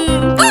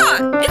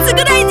 It's a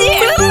good idea!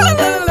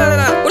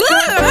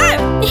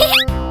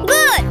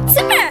 Good!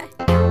 Super!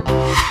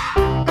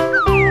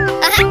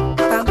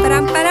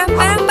 Param, param, param,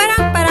 param,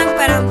 param, param,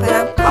 param,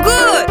 param.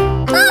 Good!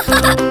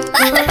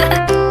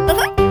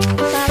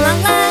 La la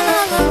la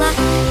la la la.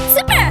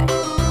 Super!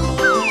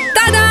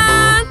 Ta-da!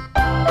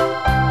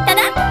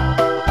 Ta-da!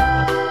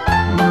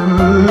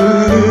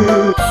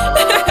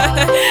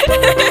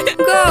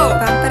 Go!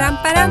 Pam, param,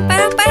 param,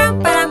 param, param,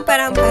 param,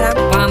 param, param.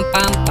 パン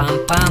パンパン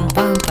パン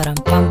パンパラン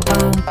パンパン。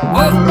お、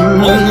お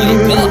my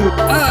god。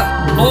あ、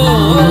おお、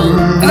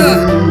あ、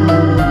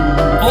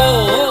お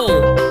お、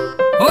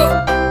お、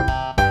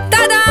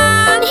 Ta-da!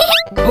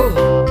 お、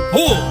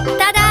お。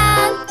 Ta-da!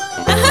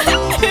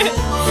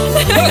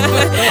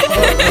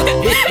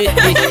 Hey!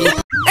 Hey!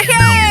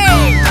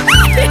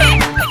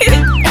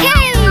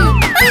 Yay!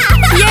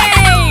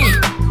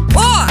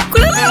 Oh!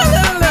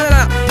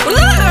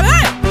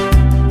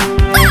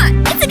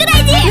 It's a good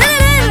idea!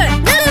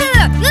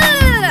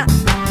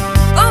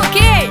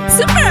 Okay,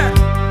 super!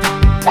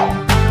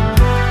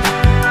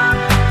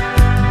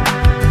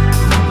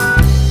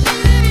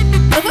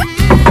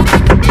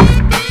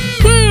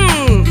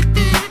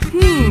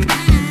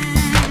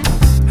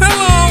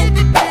 Hello.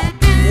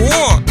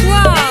 Whoa.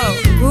 Wow,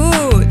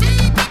 good.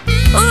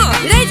 Oh,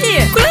 good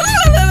idea. Good!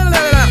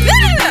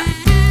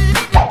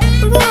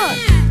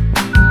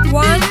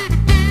 1,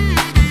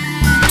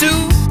 2,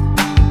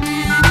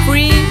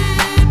 3,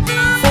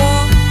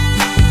 4.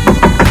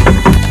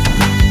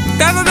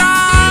 Da-da-da.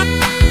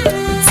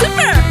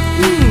 Super!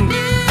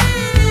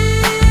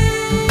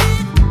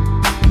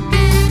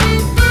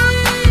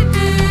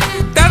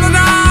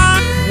 Da-da-da.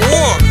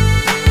 Whoa.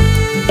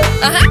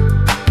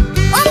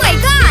 Oh my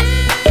god!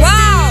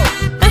 Wow!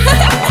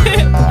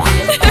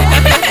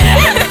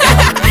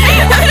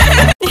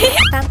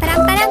 Pam param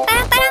param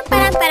param param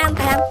param param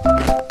param.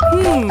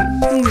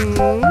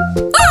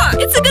 Oh,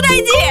 it's a good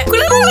idea.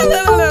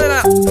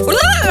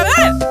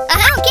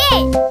 Okay!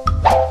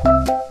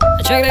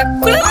 Check it.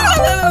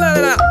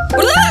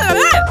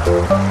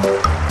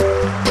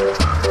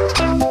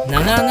 な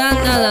なな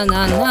なな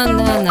な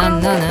なな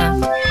なな。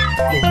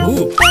おお。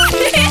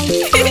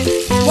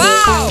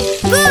 Wow!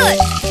 Good!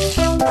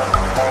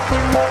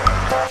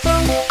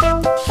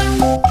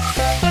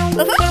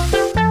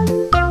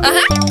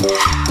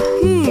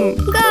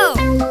 Go!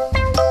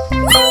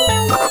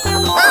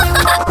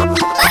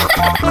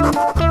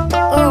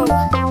 Oh!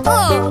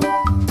 Oh!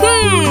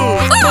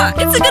 Oh,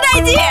 it's a good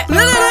idea.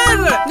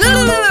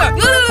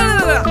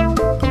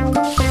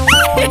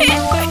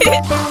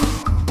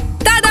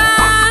 Ta-da!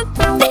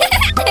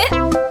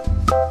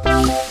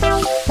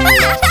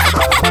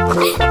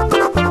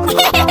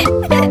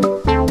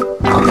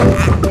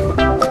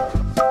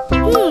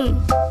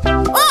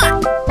 Oh!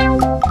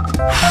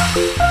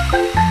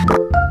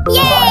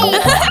 Yay!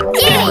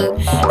 Yay!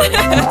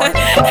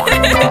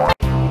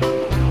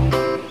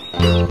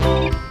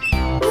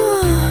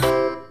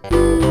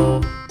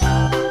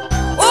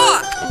 Oh,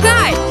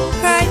 hi,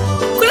 hi.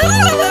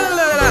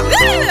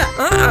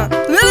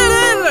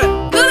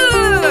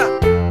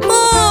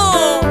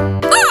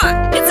 Oh,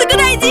 it's a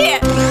good idea.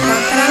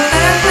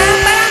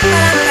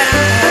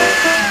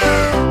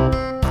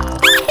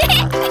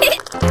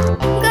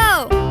 Go!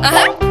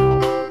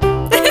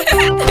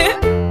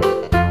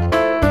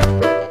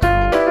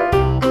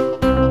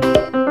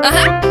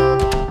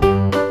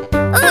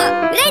 Oh!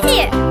 Good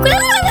idea!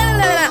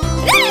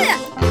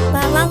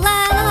 La la la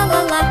la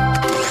la la.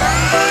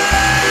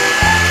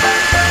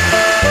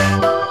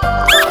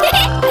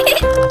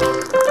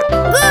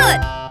 Good!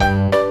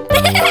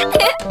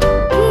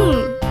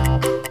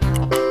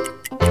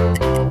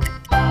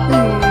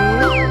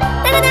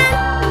 Ta-da-da!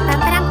 Pam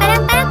param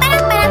param param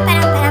param param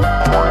param param.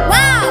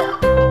 Wow!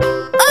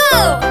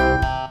 Oh!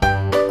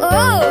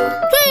 Oh!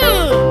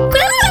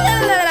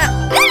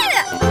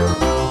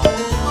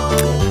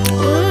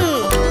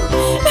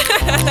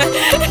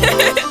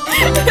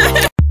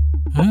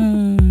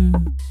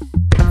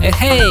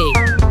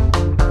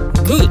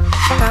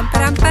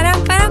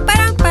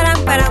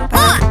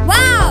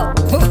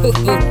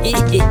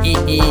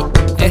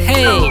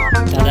 Hey!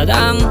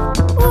 Ta-da-dam!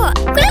 Oh,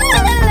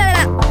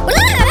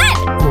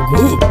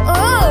 Good.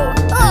 oh,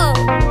 oh.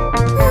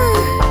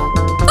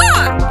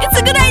 Oh, it's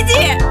a good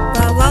idea.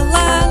 La la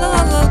la la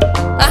la la.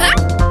 Uh-huh.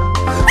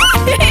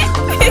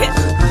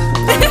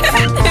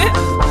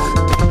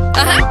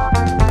 Uh-huh.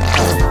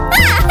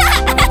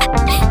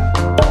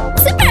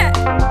 Super.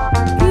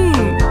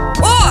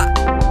 Oh.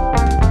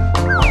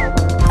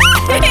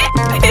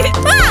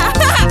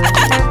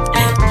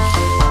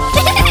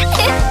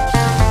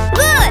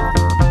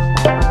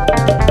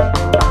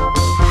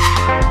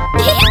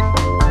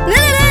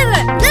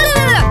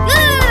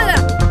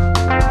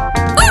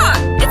 Oh,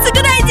 it's a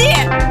good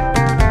idea.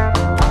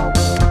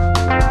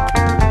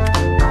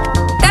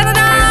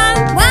 Ta-da-da!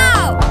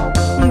 Wow.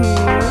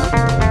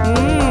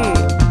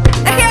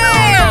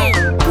 Hey!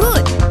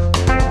 Good.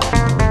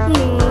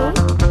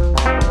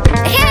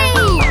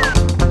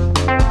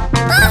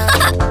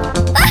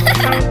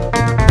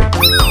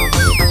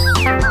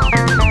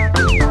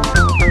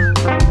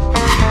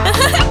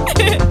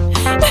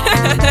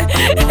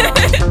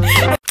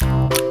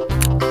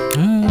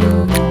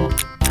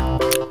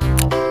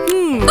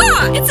 Oh,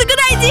 it's a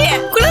good idea.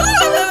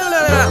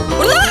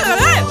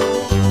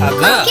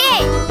 Aga. Okay.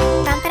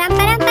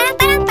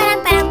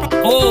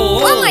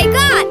 Oh, Oh my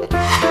god.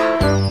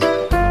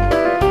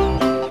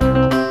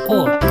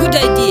 Oh, good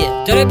idea.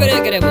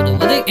 Tere-pere-kere-bodo.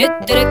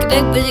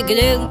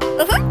 Tere-kere-kere-kere-kere.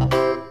 Uh-huh.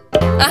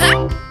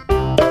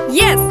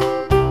 Yes.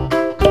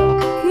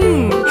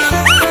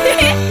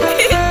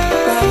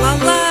 La la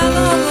la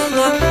la la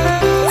la.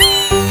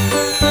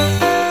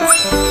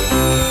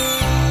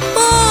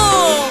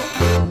 Oh.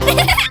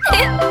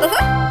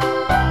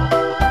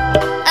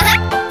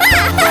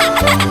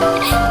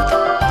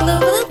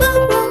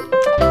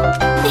 Oh,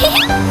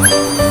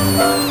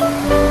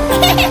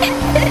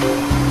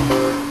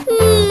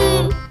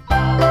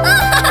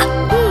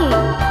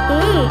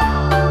 oh.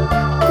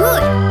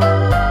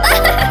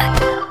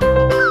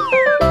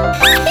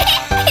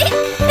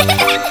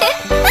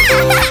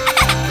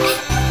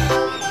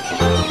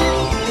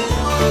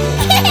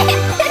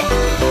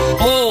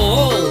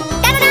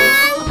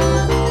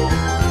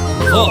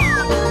 Oh.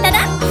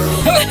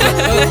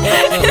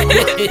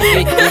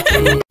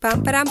 Pam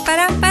param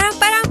param param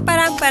param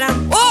param param.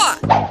 Oh.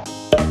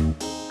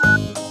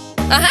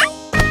 Uh-huh.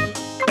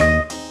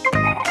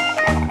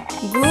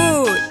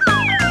 Good.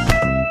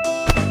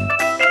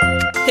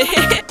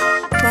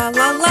 La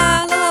la la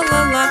la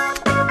la la.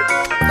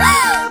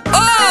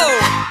 Oh.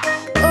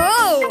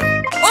 Oh.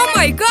 Oh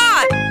my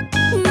god.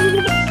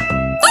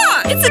 Oh,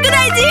 it's a good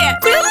idea.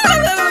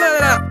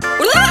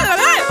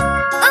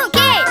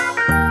 Okay.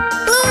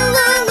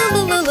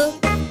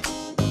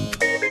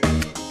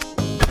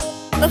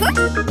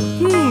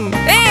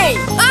 Hey,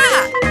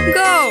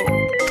 go.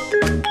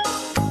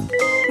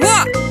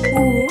 What?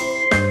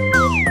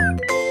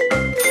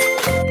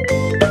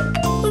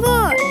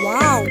 Good.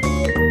 Wow.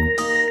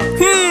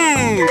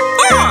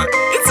 Oh,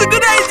 it's a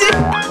good idea.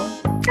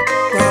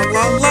 La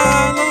la la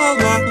la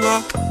la la.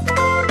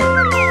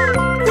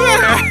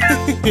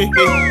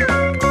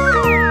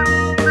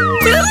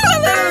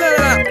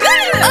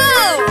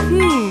 Oh.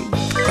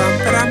 Pam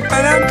param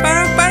param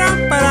param param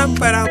param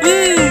param.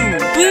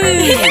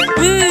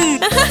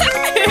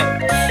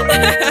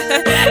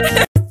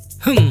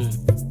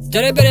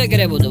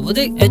 Tere-pere-kere-bodo.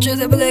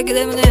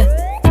 Tere-pere-kere-kere-kere.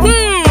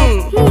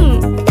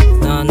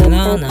 Na na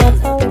na na.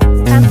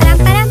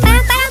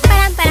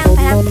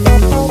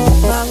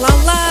 La la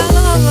la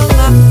la la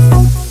la.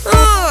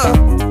 Oh.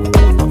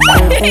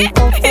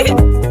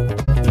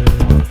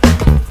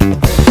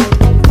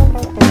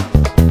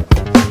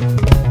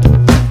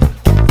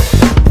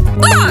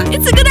 Oh,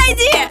 it's a good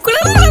idea.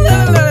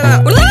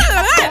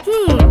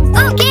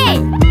 Okay.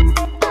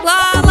 La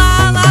la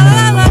la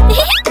la la.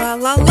 La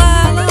la la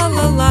la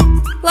la la.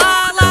 La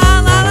la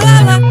la la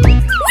la.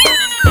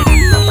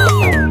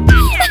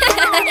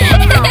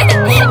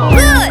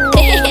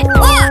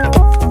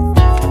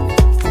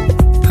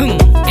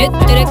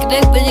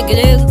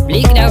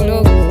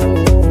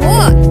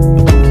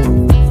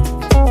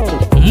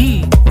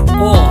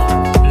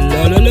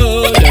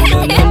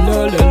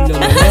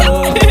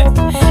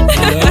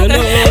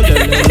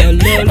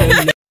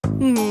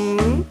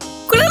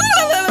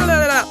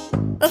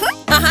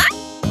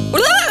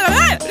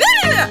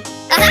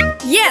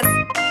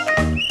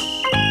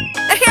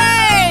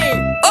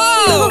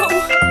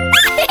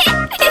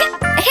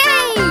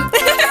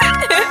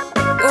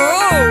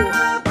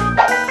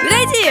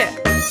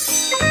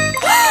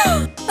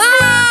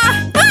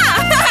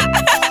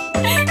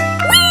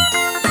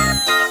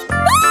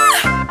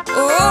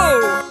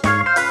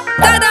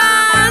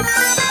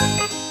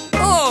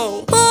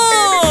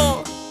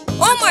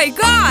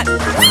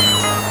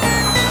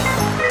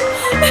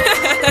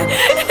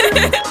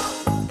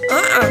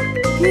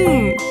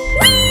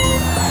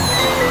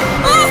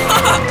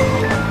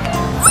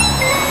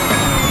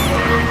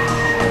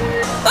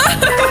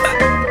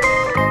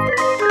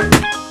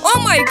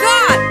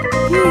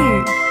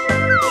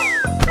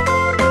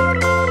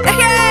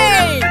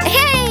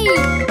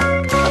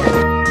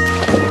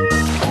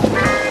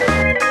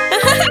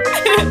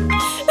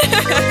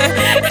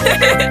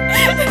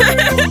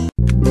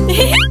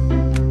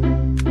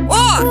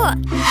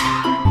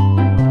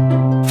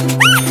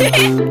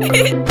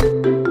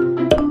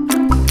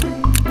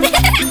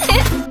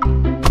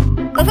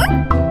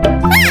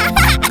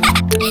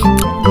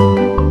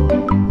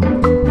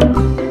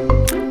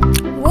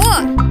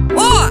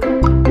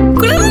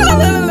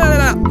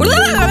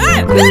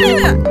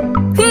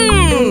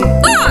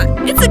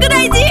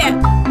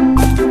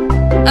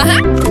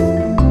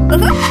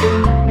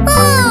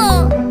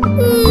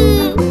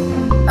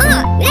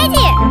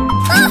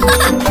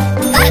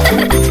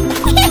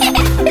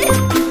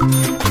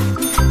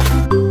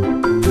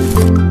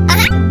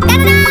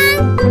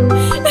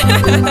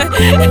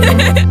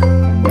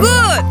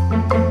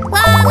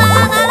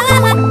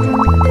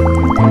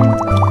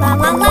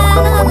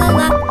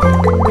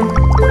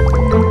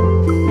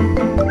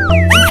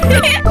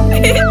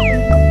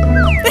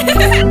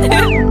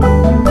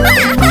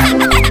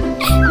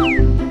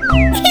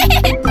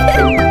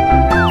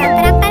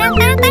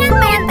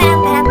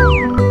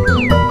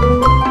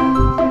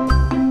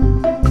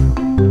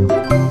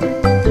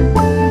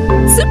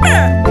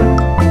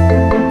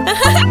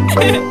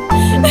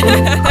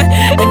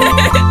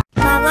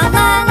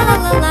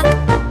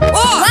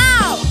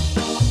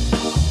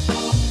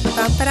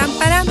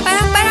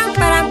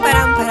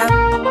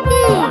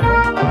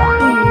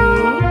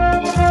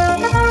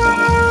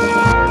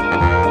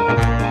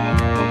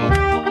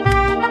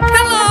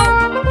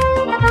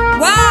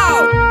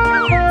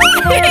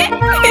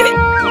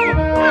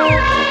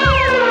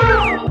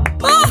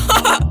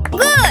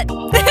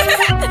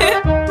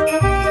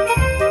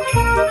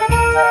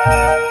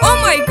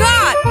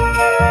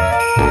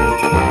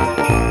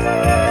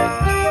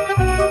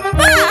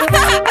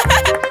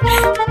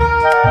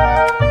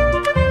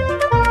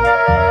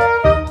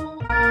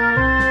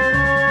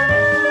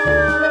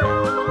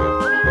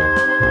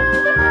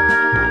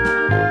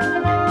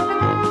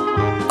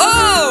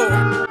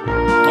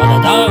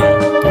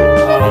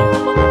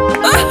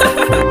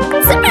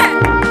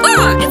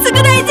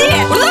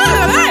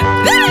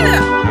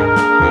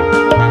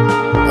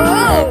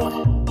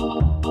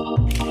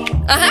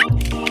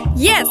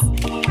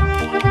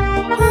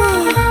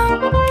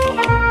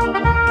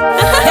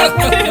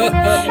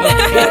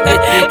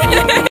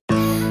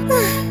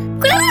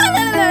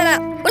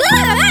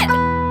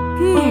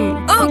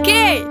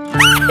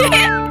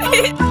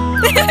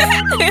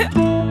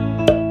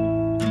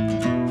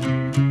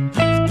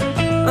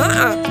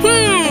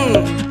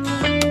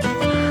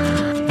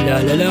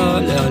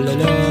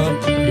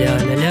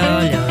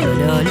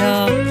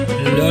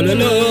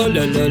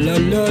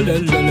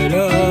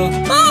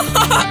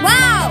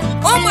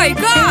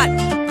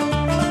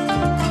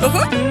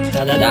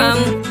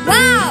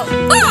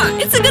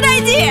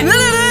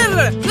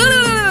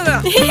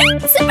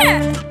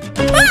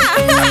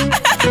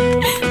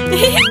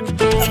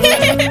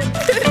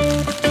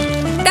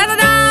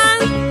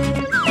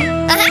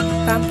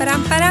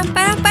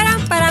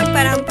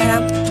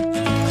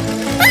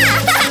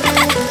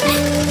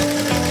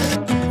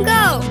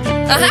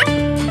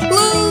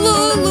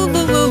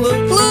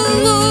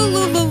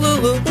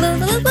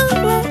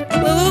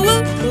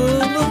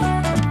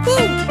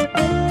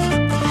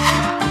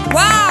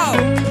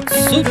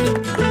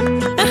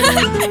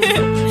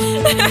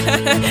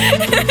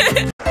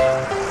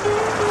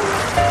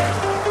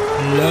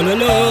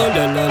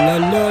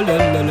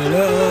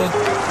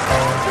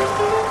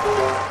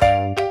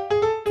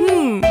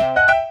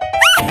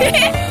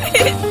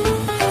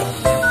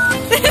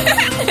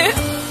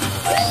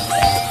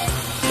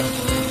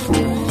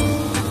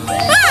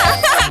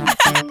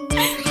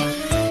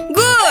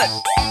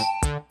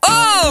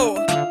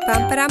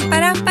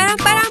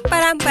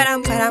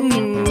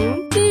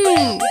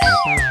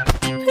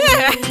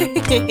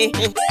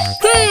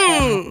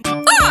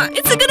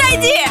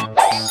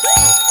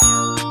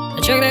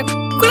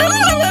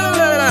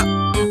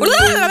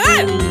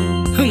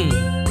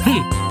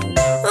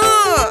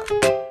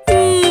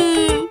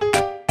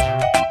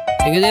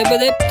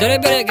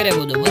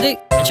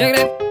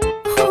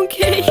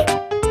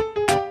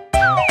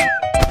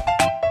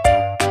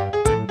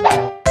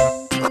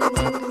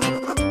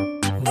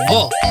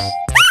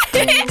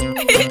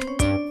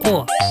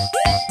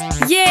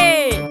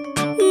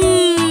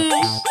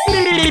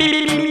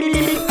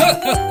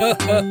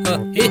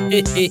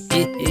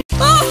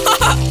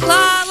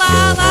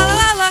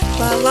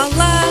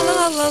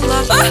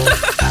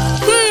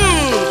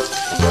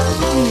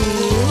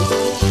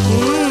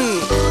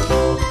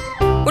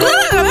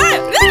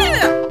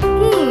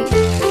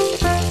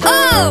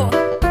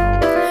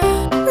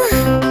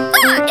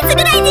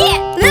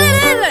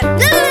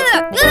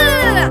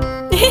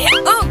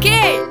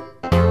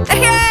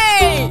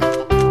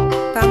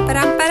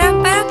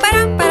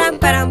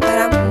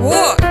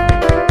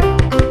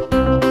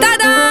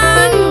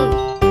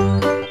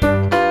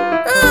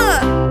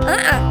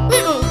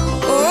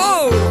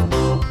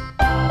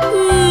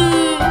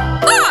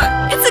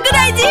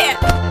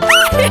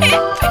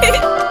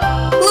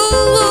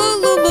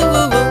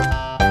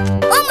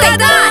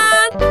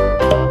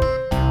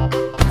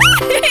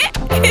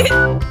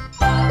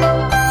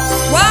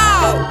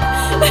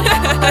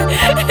 Good.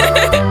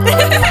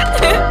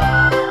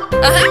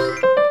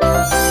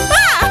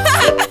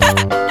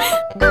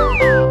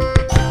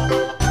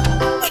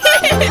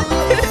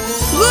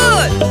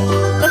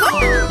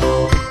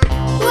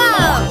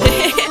 Wow.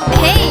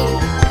 Hey.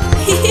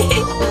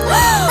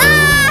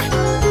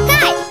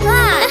 Kai.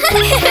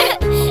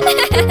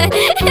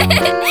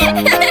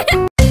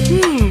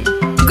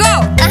 Go.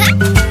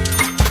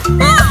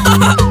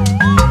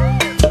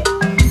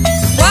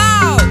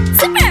 Wow.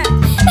 Super.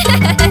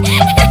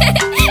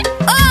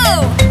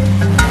 Oh.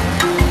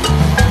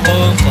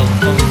 Pom pom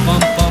pom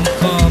pom pom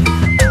pom.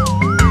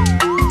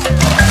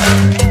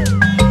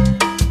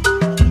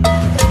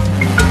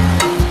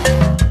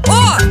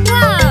 Oh.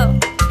 Wow.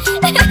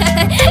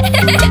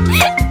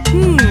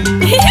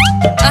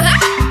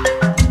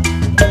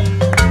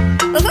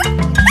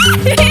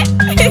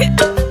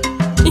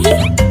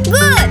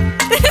 Good.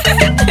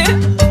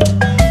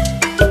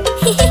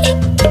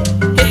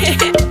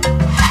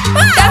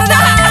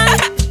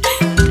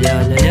 ля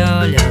ля ля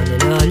ля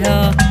ля ля.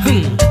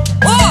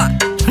 Oh.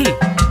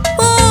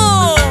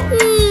 Oh.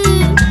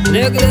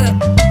 레그레.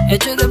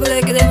 에추드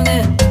블레그 때문에.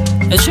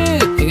 에추.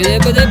 그래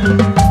보드.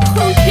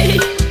 Okay.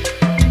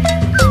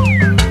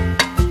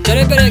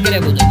 그래 그래 그래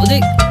보드 보드.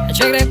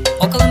 에추 그래.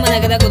 오컬만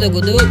해가 고드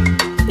고드.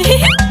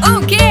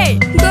 Okay.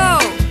 Go.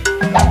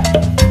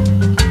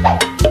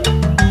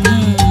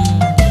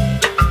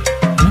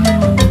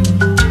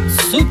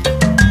 숲.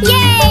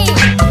 Yay.